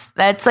 That's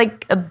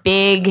like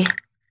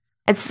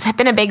it's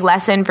been a big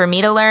lesson for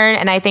me to learn.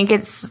 And I think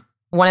it's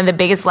one of the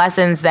biggest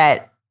lessons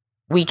that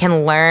we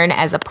can learn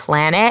as a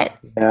planet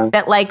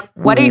that like,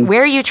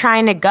 where are you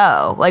trying to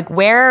go? Like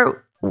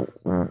where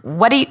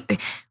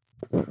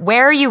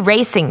are you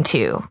racing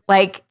to?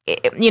 Like,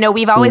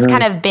 we've always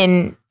kind of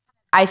been,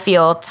 I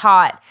feel,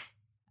 taught,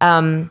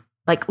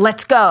 like,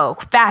 let's go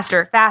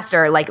faster,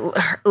 like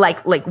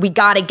we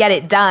got to get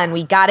it done.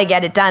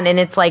 And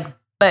it's like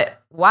but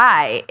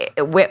why?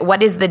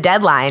 What is the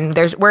deadline?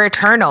 We're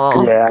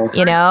eternal,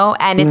 you know,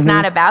 and it's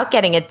not about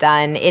getting it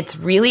done. It's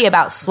really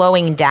about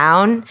slowing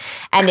down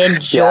and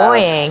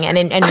enjoying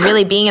and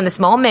really being in this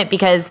moment,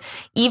 because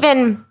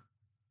even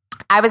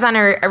I was on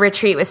a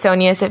retreat with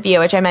Sonia Sophia,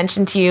 which I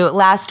mentioned to you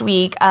last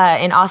week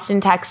in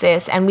Austin,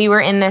 Texas, and we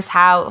were in this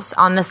house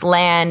on this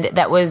land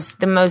that was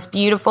the most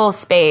beautiful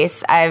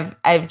space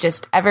I've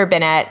just ever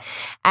been at.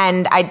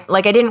 And I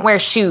didn't wear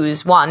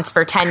shoes once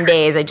for 10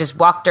 days. I just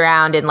walked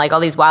around in like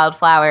all these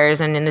wildflowers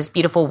and in this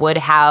beautiful wood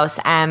house.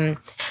 And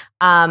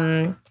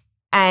I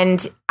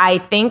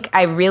think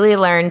I really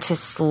learned to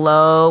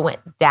slow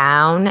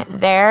down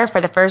there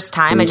for the first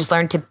time. I just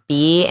learned to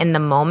be in the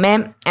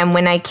moment. And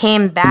when I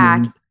came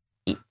back,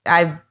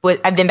 I've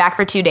been back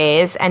for 2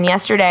 days, and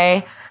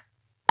yesterday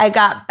I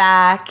got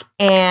back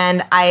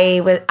and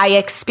I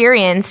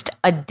experienced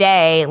a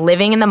day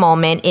living in the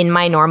moment in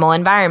my normal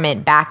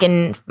environment, back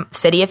in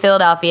city of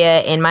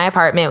Philadelphia, in my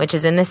apartment, which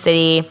is in the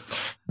city,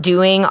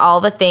 doing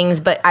all the things.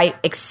 But I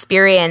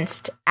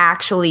experienced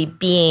actually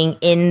being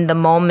in the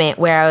moment,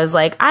 where I was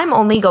like, I'm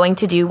only going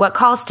to do what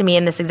calls to me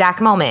in this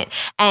exact moment.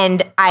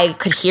 And I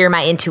could hear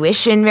my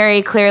intuition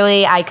very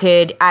clearly.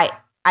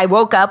 I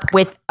woke up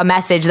with a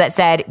message that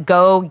said,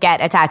 go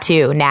get a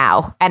tattoo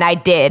now. And I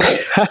did.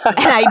 And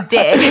I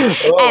did.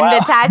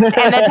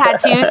 The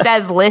tattoo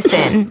says,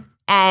 listen.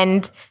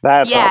 And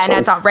that's awesome. And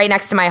it's all right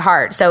next to my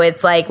heart. So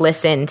it's like,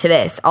 listen to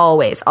this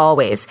always,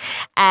 always.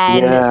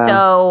 And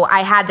so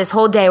I had this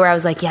whole day where I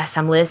was like, yes,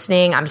 I'm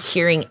listening. I'm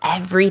hearing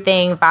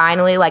everything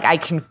finally. Like, I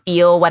can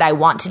feel what I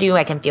want to do.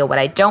 I can feel what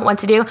I don't want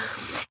to do.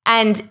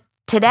 And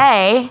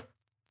today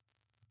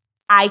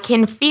I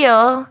can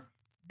feel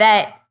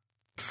that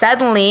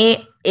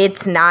suddenly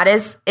it's not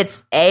as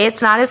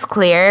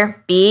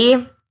clear.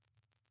 B,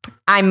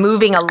 I'm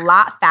moving a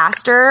lot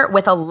faster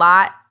with a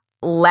lot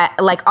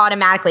like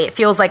automatically. It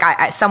feels like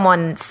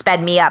someone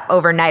sped me up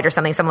overnight or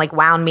something. Someone like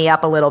wound me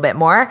up a little bit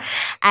more.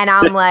 And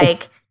I'm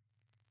like,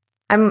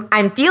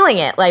 I'm feeling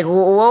it like,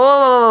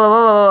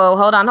 whoa,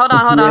 hold on.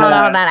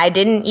 I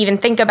didn't even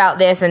think about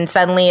this. And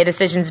suddenly a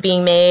decision's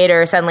being made,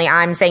 or suddenly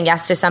I'm saying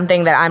yes to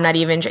something that I'm not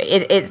even,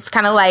 it's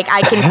kind of like,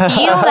 I can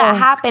feel that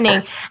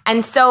happening.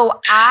 And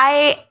so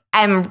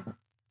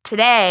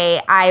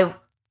today I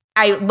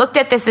looked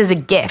at this as a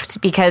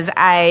gift, because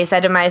I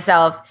said to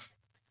myself,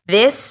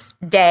 this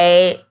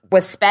day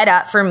was sped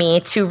up for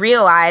me to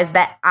realize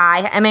that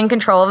I am in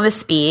control of the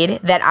speed,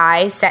 that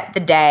I set the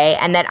day,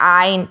 and that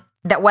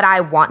what I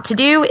want to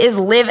do is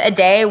live a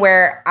day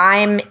where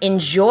I'm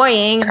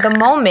enjoying the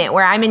moment,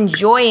 where I'm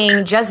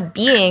enjoying just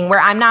being, where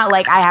I'm not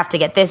like, I have to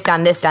get this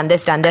done,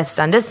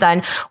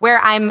 where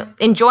I'm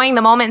enjoying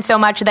the moment so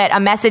much that a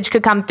message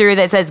could come through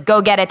that says,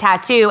 go get a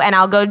tattoo, and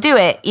I'll go do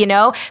it, you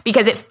know,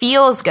 because it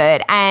feels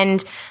good.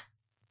 And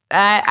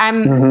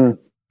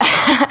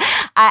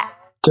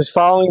just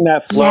following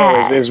that flow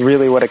is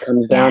really what it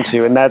comes down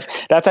to. And that's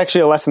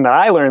actually a lesson that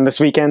I learned this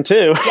weekend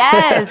too.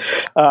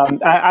 Yes.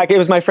 It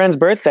was my friend's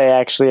birthday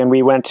actually, and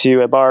we went to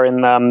a bar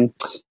in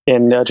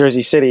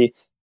Jersey City.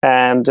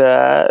 And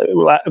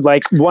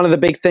like one of the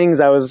big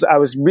things, I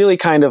was really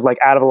kind of like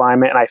out of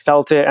alignment, and I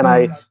felt it. And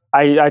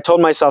I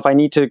told myself I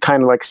need to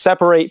kind of like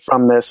separate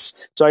from this.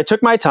 So I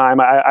took my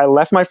time. I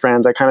left my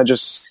friends. I kind of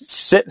just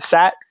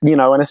sat, you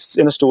know, in a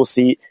stool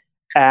seat,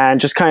 and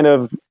just kind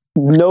of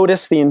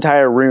noticed the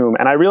entire room.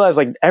 And I realized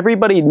like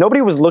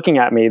nobody was looking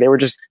at me. They were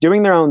just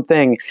doing their own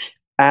thing.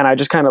 And I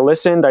just kind of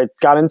listened. I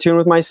got in tune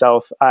with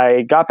myself.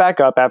 I got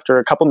back up after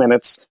a couple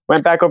minutes,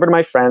 went back over to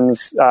my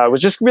friends, was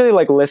just really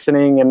like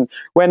listening. And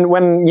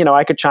when you know,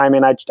 I could chime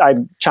in,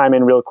 I'd chime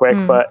in real quick.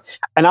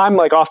 And I'm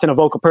like often a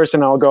vocal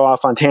person. I'll go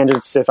off on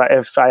tangents if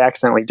I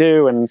accidentally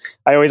do. And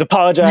I always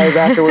apologize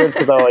afterwards,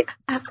 because I'll like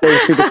say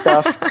stupid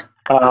stuff.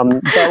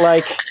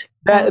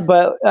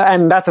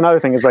 And that's another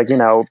thing is like, you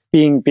know,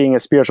 being a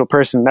spiritual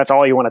person, that's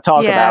all you want to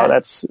talk about.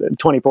 That's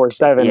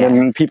 24/7.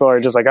 And people are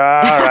just like, all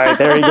right,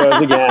 there he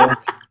goes again.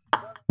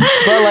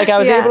 But like, I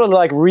was able to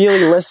like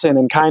really listen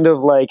and kind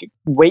of like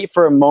wait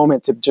for a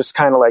moment to just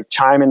kind of like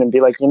chime in and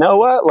be like, you know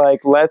what,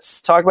 like, let's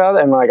talk about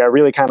it. And like, I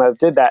really kind of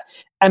did that.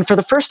 And for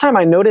the first time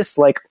I noticed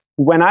like,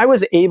 when I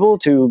was able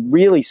to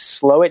really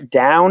slow it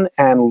down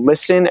and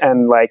listen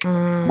and like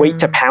wait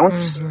to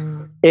pounce,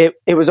 it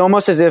was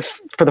almost as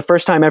if for the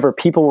first time ever,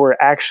 people were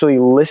actually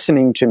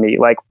listening to me,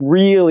 like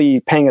really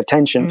paying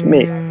attention to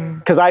me,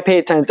 because I pay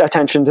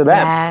attention to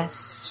them. Yes.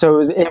 So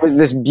it was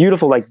this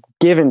beautiful like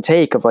give and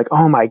take of like,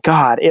 oh my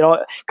God,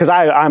 because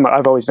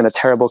I've always been a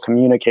terrible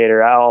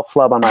communicator. I'll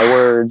flub on my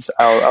words.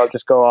 I'll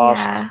just go off.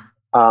 Yeah.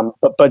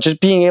 But just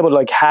being able to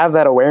like have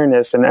that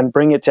awareness and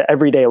bring it to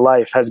everyday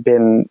life has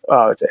been,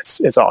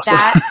 it's awesome.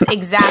 That's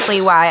exactly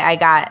why I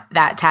got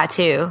that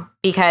tattoo,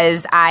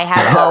 because I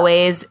have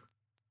always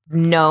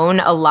known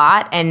a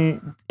lot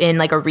and been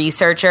like a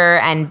researcher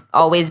and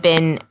always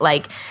been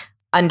like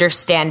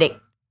understanding.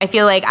 I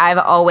feel like I've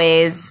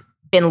always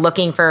been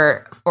looking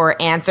for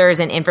answers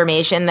and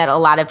information that a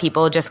lot of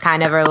people just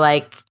kind of are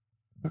like,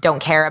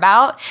 don't care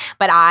about.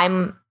 But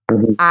I'm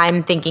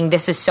I'm thinking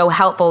this is so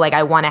helpful. Like,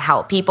 I want to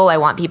help people. I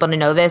want people to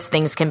know this.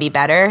 Things can be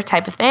better,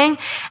 type of thing.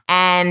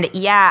 And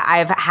yeah,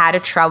 I've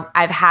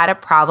had a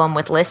problem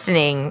with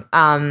listening.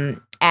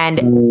 And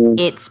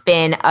it's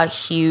been a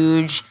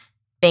huge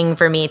thing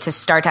for me to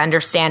start to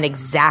understand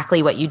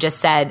exactly what you just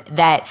said,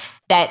 that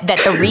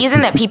the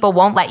reason that people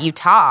won't let you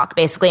talk,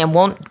 basically, and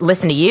won't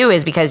listen to you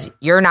is because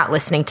you're not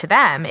listening to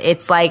them.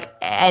 It's like,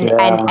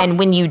 and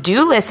when you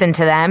do listen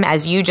to them,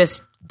 as you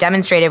just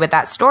demonstrated with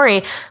that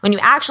story, when you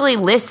actually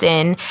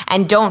listen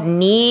and don't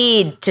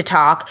need to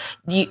talk,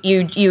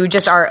 you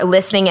just are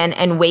listening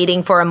and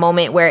waiting for a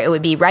moment where it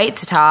would be right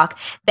to talk,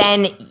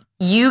 then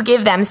you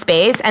give them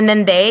space, and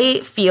then they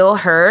feel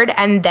heard,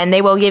 and then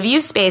they will give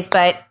you space.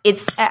 But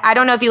I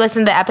don't know if you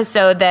listened to the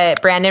episode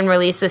that Brandon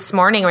released this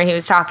morning where he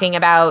was talking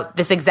about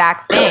this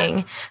exact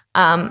thing.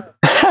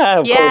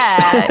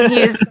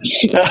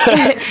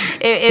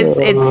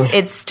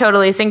 It's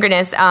totally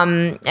synchronous.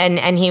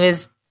 And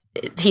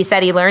he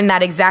said he learned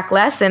that exact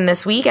lesson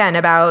this weekend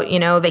about,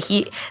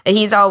 that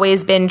he's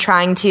always been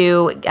trying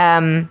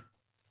to,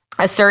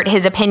 assert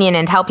his opinion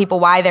and tell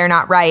people why they're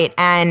not right,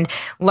 and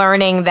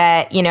learning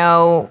that,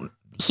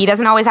 he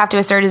doesn't always have to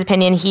assert his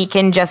opinion. He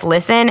can just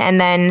listen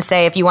and then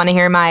say, if you want to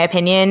hear my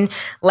opinion,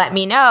 let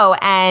me know.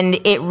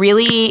 And it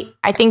really,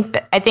 I think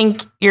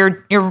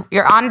you're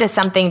onto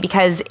something,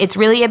 because it's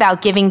really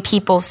about giving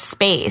people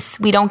space.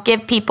 We don't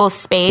give people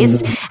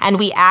space, and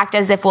we act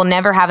as if we'll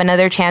never have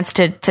another chance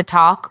to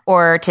talk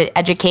or to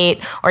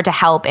educate or to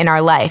help in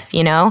our life,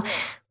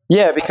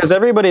 Yeah, because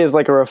everybody is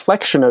like a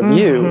reflection of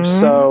you.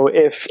 So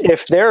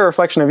if they're a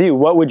reflection of you,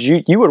 what would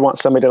you would want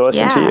somebody to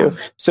listen to you.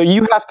 So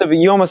you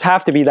almost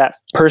have to be that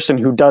person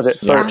who does it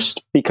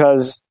first,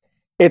 because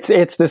it's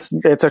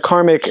a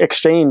karmic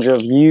exchange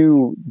of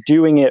you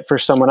doing it for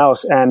someone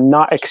else and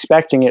not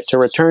expecting it to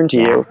return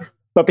to you.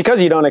 But because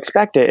you don't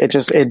expect it,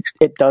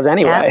 it does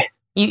anyway.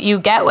 You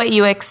get what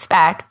you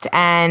expect,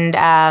 and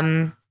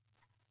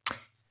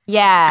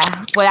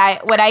what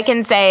I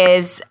can say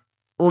is,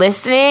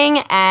 listening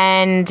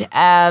and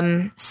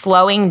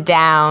slowing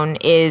down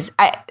is,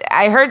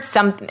 I heard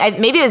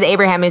maybe it was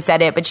Abraham who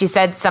said it, but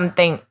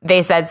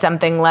they said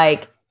something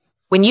like,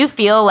 when you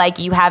feel like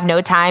you have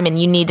no time and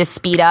you need to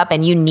speed up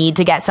and you need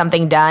to get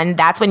something done,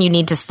 that's when you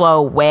need to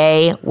slow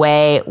way,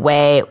 way,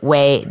 way,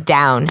 way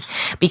down.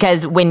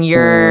 Because when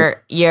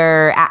you're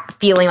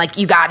feeling like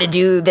you got to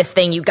do this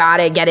thing, you got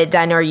to get it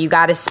done, or you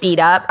got to speed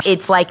up,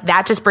 it's like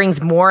that just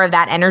brings more of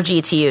that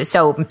energy to you.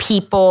 So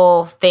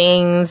people,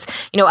 things,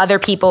 other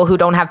people who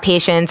don't have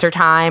patience or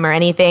time or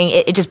anything,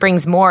 it just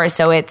brings more.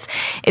 So it's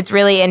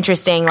really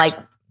interesting.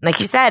 Like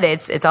you said,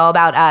 it's all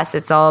about us.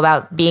 It's all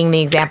about being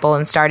the example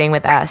and starting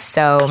with us.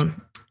 So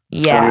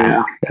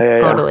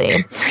totally.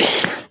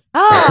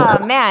 Oh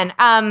man.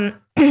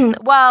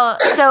 Well,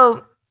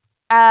 so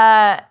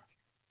I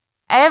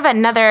have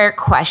another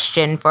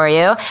question for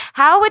you.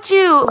 How would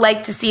you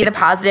like to see the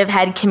Positive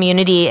Head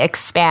community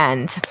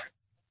expand?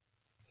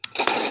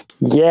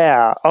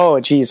 Yeah. Oh,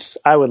 geez.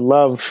 I would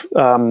love.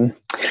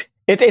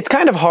 It's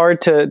kind of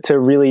hard to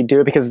really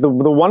do it, because the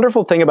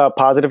wonderful thing about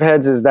Positive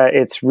Heads is that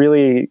it's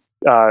really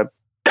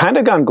kind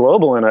of gone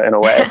global in a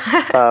way,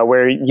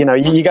 where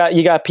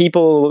you got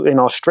people in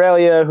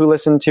Australia who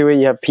listen to it.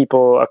 You have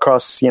people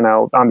across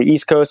on the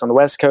East Coast, on the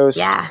West Coast.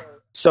 Yeah.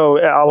 So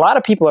a lot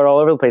of people are all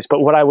over the place. But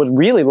what I would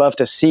really love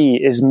to see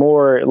is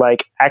more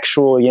like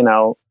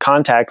actual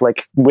contact,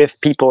 like with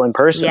people in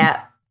person.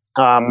 Yeah.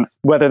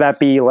 Whether that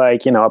be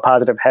like a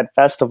Positive Head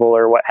festival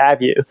or what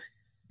have you.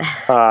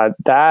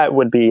 That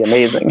would be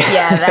amazing.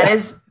 Yeah,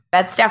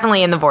 that's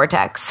definitely in the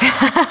vortex.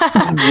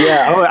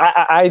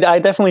 I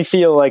definitely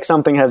feel like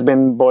something has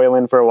been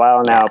boiling for a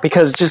while now,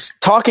 because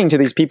just talking to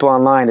these people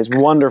online is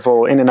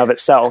wonderful in and of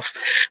itself.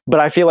 But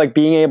I feel like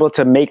being able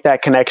to make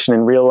that connection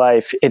in real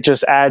life, it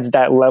just adds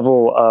that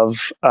level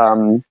of,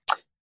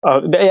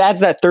 it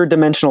adds that third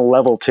dimensional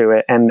level to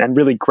it, and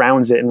really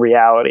grounds it in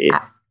reality.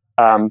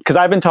 Because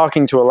I've been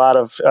talking to a lot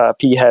of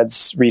P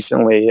heads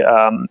recently.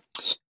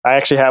 I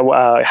actually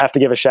have to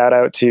give a shout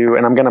out to,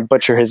 and I'm going to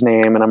butcher his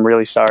name, and I'm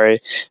really sorry,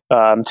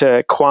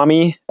 to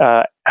Kwame.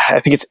 I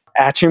think it's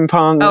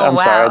Achimpong. Oh, I'm wow.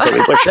 sorry, I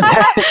totally butchered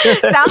that.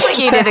 Sounds like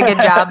you did a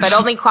good job, but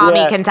only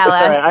Kwame can tell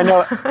us. Right. I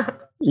know.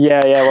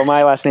 Yeah. Well,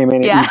 my last name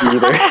ain't easy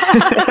either.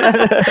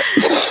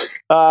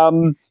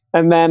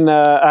 And then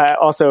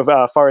also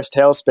Forest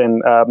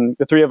Tailspin.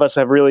 The three of us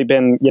have really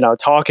been,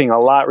 talking a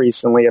lot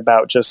recently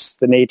about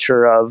just the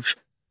nature of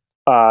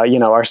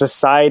our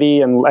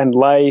society and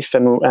life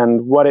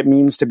and what it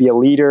means to be a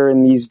leader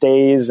in these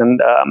days. And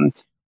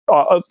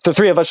the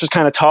three of us just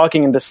kind of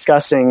talking and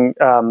discussing,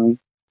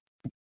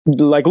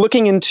 like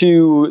looking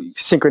into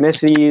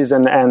synchronicities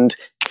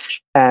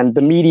and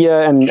the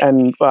media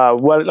and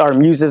what our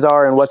muses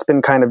are and what's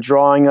been kind of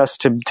drawing us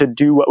to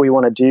do what we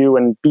want to do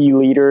and be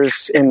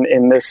leaders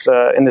in this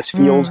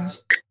field.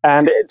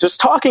 And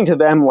just talking to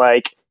them,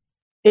 like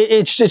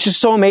it's just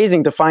so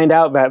amazing to find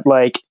out that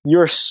like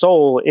your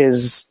soul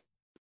is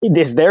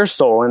their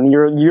soul, and they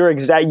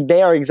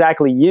are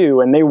exactly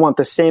you, and they want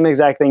the same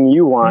exact thing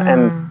you want.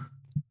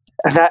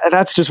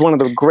 that's just one of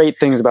the great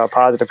things about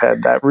Positive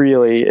Head. That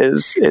really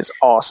is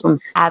awesome.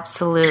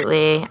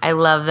 Absolutely. I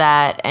love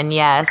that. And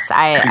yes,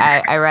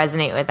 I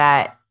resonate with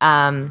that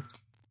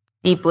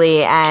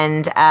deeply.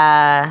 And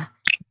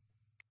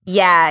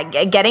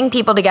getting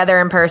people together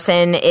in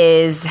person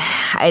is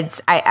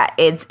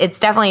it's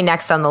definitely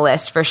next on the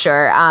list for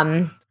sure.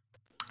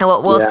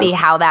 We'll see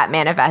how that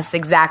manifests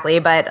exactly,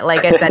 but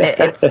like I said,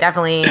 it's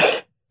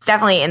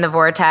definitely in the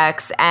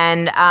vortex.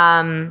 And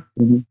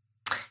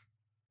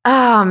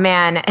oh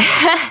man,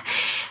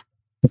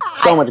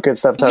 so much good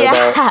stuff to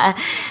talk about.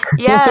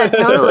 Yeah,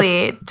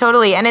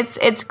 totally. And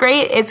it's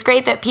great. It's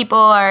great that people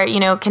are,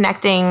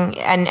 connecting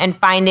and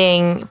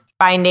finding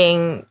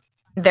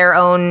their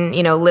own,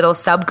 little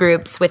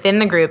subgroups within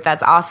the group.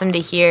 That's awesome to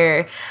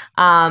hear.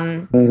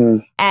 And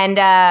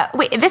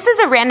wait, this is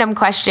a random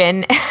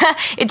question.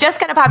 It just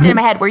kind of popped into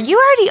my head. Were you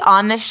already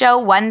on the show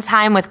one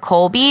time with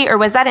Colby, or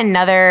was that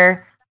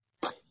another?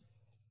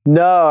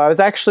 No, I was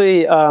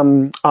actually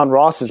on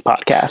Ross's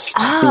podcast,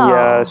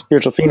 the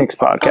Spiritual Phoenix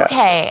podcast.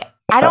 Okay.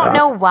 I don't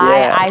know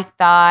why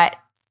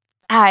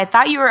I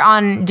thought you were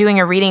on doing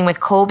a reading with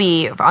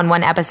Colby on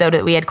one episode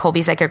that we had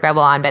Colby Psychic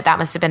Rebel on, but that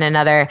must have been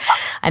another.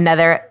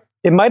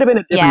 It might have been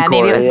a different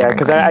maybe it was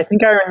because I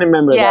think I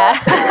remember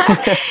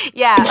that.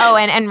 Yeah. Oh,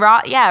 and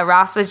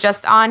Ross was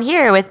just on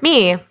here with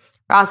me.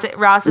 Ross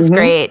is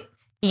great.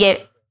 He's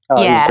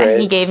great.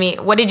 He gave me.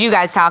 What did you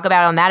guys talk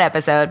about on that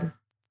episode?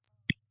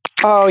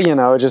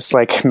 Oh, just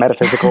like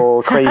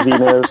metaphysical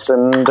craziness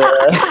and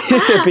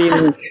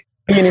being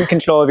in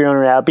control of your own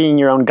reality, being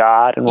your own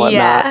God and whatnot.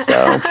 Yeah.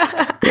 So,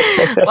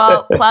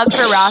 well, plug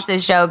for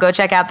Ross's show. Go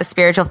check out the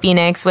Spiritual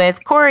Phoenix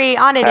with Corey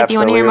on it. Absolutely. If you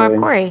want to hear more of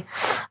Corey.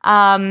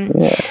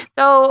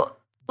 So,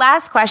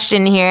 last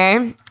question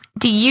here: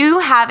 do you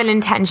have an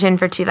intention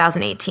for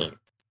 2018?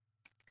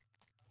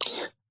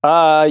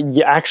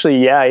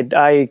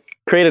 I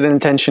created an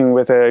intention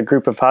with a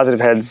group of Positive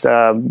Heads.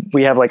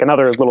 We have like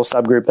another little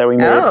subgroup that we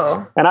made.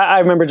 And I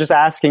remember just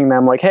asking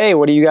them like, hey,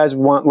 what do you guys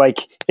want?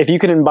 Like, if you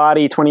could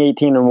embody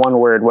 2018 in one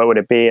word, what would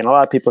it be? And a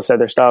lot of people said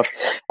their stuff.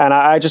 And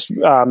I just,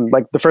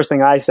 like the first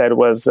thing I said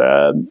was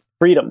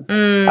freedom.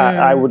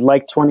 I would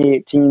like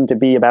 2018 to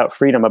be about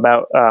freedom,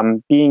 about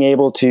being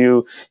able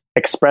to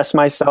express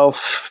myself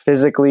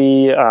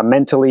physically,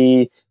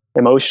 mentally,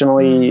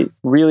 emotionally,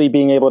 really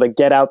being able to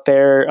get out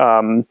there,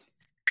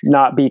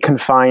 not be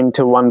confined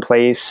to one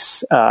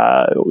place,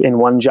 in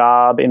one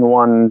job, in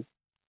one,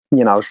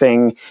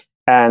 thing,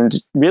 and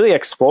really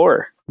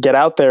explore, get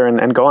out there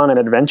and go on an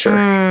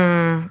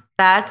adventure.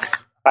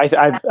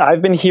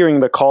 I've been hearing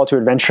the call to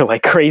adventure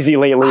like crazy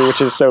lately, which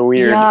is so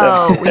weird.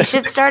 We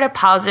should start a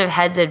Positive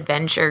Heads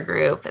adventure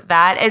group.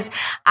 That is,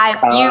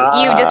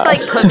 you just like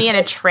put me in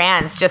a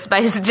trance just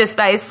by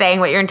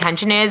saying what your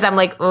intention is. I'm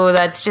like, oh,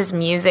 that's just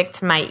music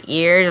to my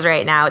ears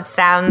right now. It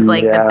sounds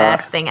like the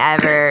best thing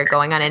ever,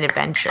 going on an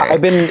adventure.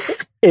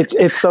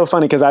 It's so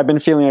funny because I've been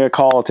feeling a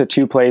call to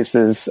two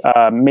places,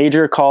 a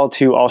major call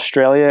to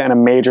Australia and a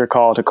major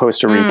call to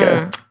Costa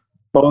Rica.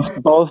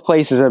 Both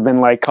places have been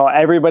like,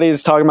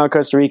 everybody's talking about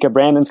Costa Rica.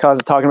 Brandon's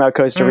talking about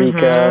Costa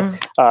Rica.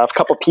 A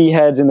couple P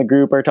heads in the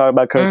group are talking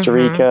about Costa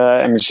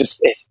Rica, and it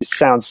just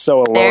sounds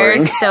so alluring.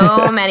 There's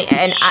so many,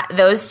 and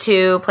those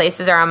two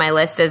places are on my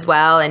list as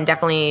well, and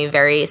definitely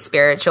very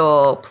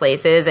spiritual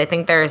places. I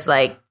think there's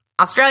like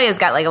Australia's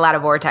got like a lot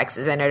of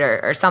vortexes in it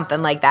or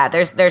something like that.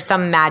 There's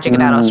some magic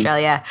about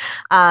Australia.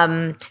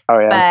 But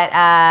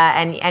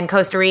and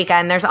Costa Rica,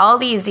 and there's all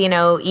these,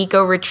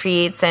 eco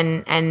retreats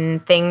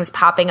and things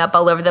popping up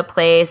all over the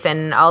place,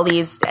 and all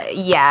these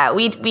we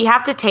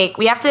have to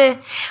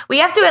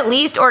at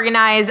least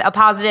organize a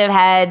Positive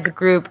Heads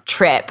group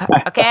trip.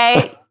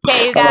 Okay?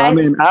 Okay, you guys.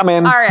 I'm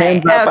in. All right.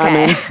 Hands up,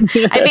 okay. I'm in.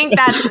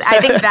 I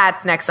think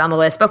that's next on the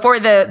list before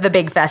the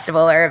big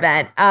festival or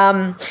event.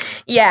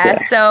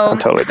 So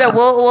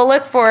we'll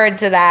look forward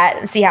to that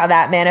and see how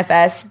that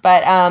manifests.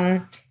 But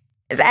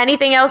is there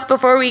anything else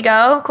before we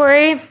go,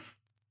 Corey?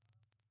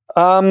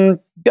 I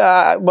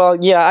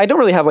don't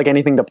really have like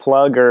anything to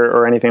plug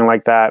or anything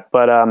like that,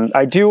 but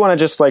I do want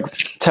to just like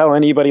tell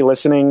anybody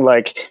listening,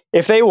 like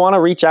if they want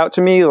to reach out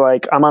to me,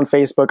 like I'm on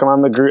Facebook,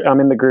 I'm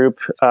in the group.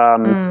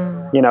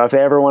 If they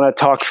ever want to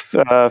talk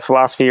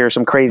philosophy or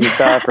some crazy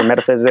stuff or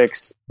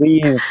metaphysics,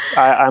 please,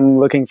 I'm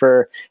looking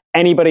for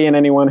anybody and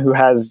anyone who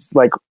has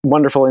like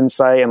wonderful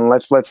insight, and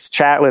let's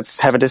chat,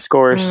 let's have a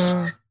discourse.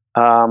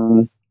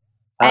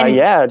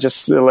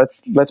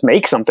 Let's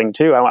make something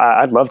too.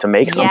 I'd love to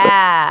make something.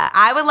 Yeah,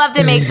 I would love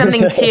to make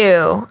something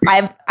too.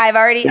 I've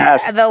already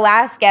the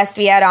last guest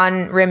we had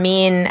on,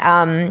 Ramin,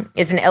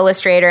 is an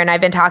illustrator, and I've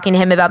been talking to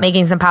him about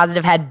making some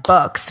Positive Head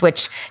books,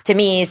 which to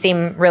me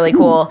seem really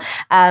cool.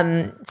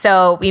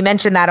 So we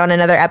mentioned that on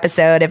another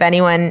episode. If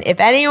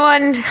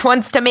anyone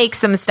wants to make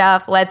some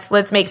stuff,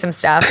 let's make some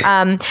stuff.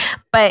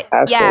 But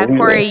Absolutely. yeah,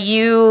 Corey,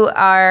 you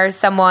are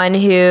someone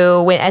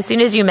who, as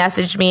soon as you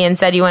messaged me and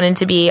said you wanted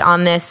to be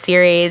on this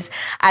series,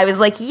 I was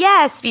like,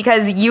 yes,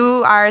 because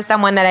you are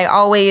someone that I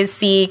always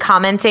see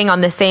commenting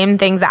on the same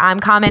things that I'm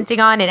commenting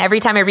on. And every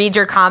time I read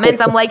your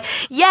comments, I'm like,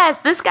 yes,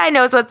 this guy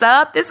knows what's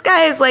up. This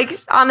guy is like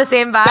on the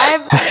same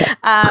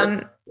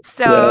vibe.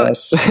 So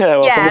yes.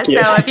 Well, yeah,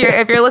 so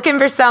if you're looking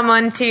for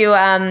someone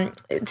to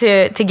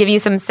give you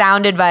some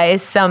sound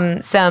advice,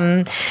 some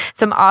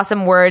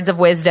awesome words of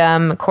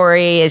wisdom,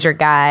 Corey is your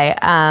guy.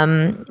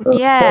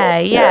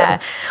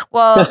 Yeah.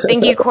 Well,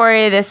 thank you,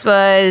 Corey. This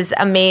was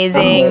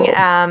amazing.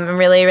 I'm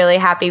really, really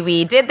happy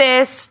we did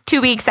this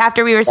 2 weeks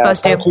after we were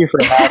supposed to. Thank you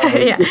for having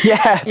me.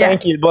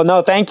 Thank you. Well,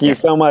 no, thank you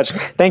so much.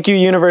 Thank you,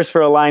 universe,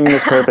 for aligning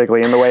this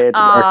perfectly in the way it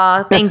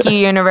worked. Thank you,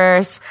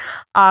 universe.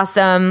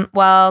 Awesome.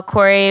 Well,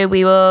 Corey,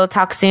 we will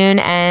talk soon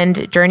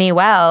and journey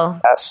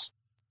well. Yes.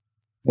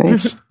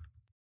 Thanks.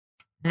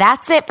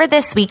 That's it for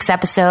this week's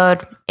episode.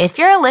 If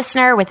you're a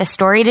listener with a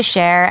story to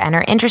share and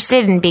are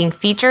interested in being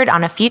featured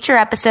on a future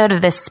episode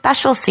of this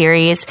special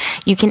series,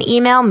 you can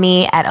email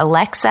me at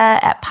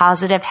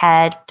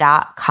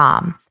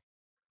alexa@positivehead.com.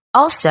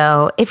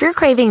 Also, if you're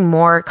craving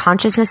more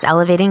consciousness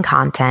elevating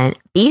content,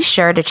 be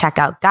sure to check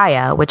out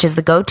Gaia, which is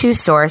the go-to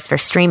source for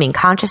streaming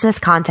consciousness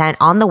content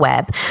on the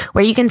web,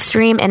 where you can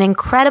stream an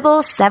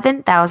incredible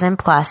 7,000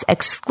 plus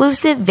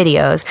exclusive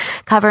videos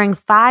covering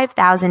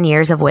 5,000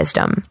 years of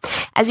wisdom.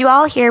 As you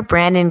all hear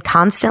Brandon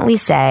constantly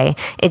say,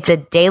 it's a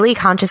daily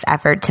conscious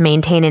effort to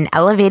maintain an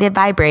elevated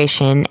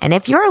vibration. And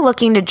if you're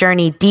looking to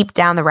journey deep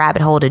down the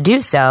rabbit hole to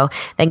do so,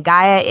 then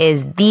Gaia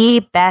is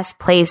the best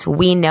place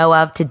we know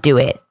of to do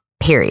it.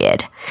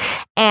 Period.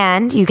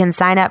 And you can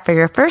sign up for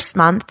your first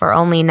month for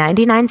only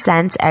 99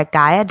 cents at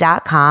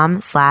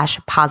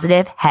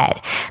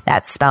gaia.com/positivehead.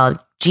 That's spelled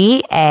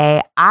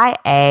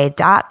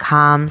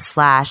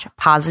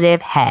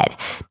GAIA.com/positivehead.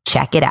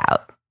 Check it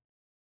out.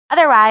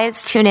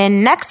 Otherwise, tune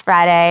in next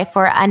Friday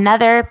for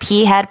another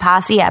P-Head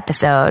Posse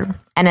episode.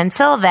 And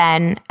until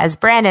then, as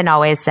Brandon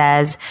always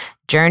says,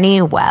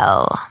 journey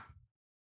well.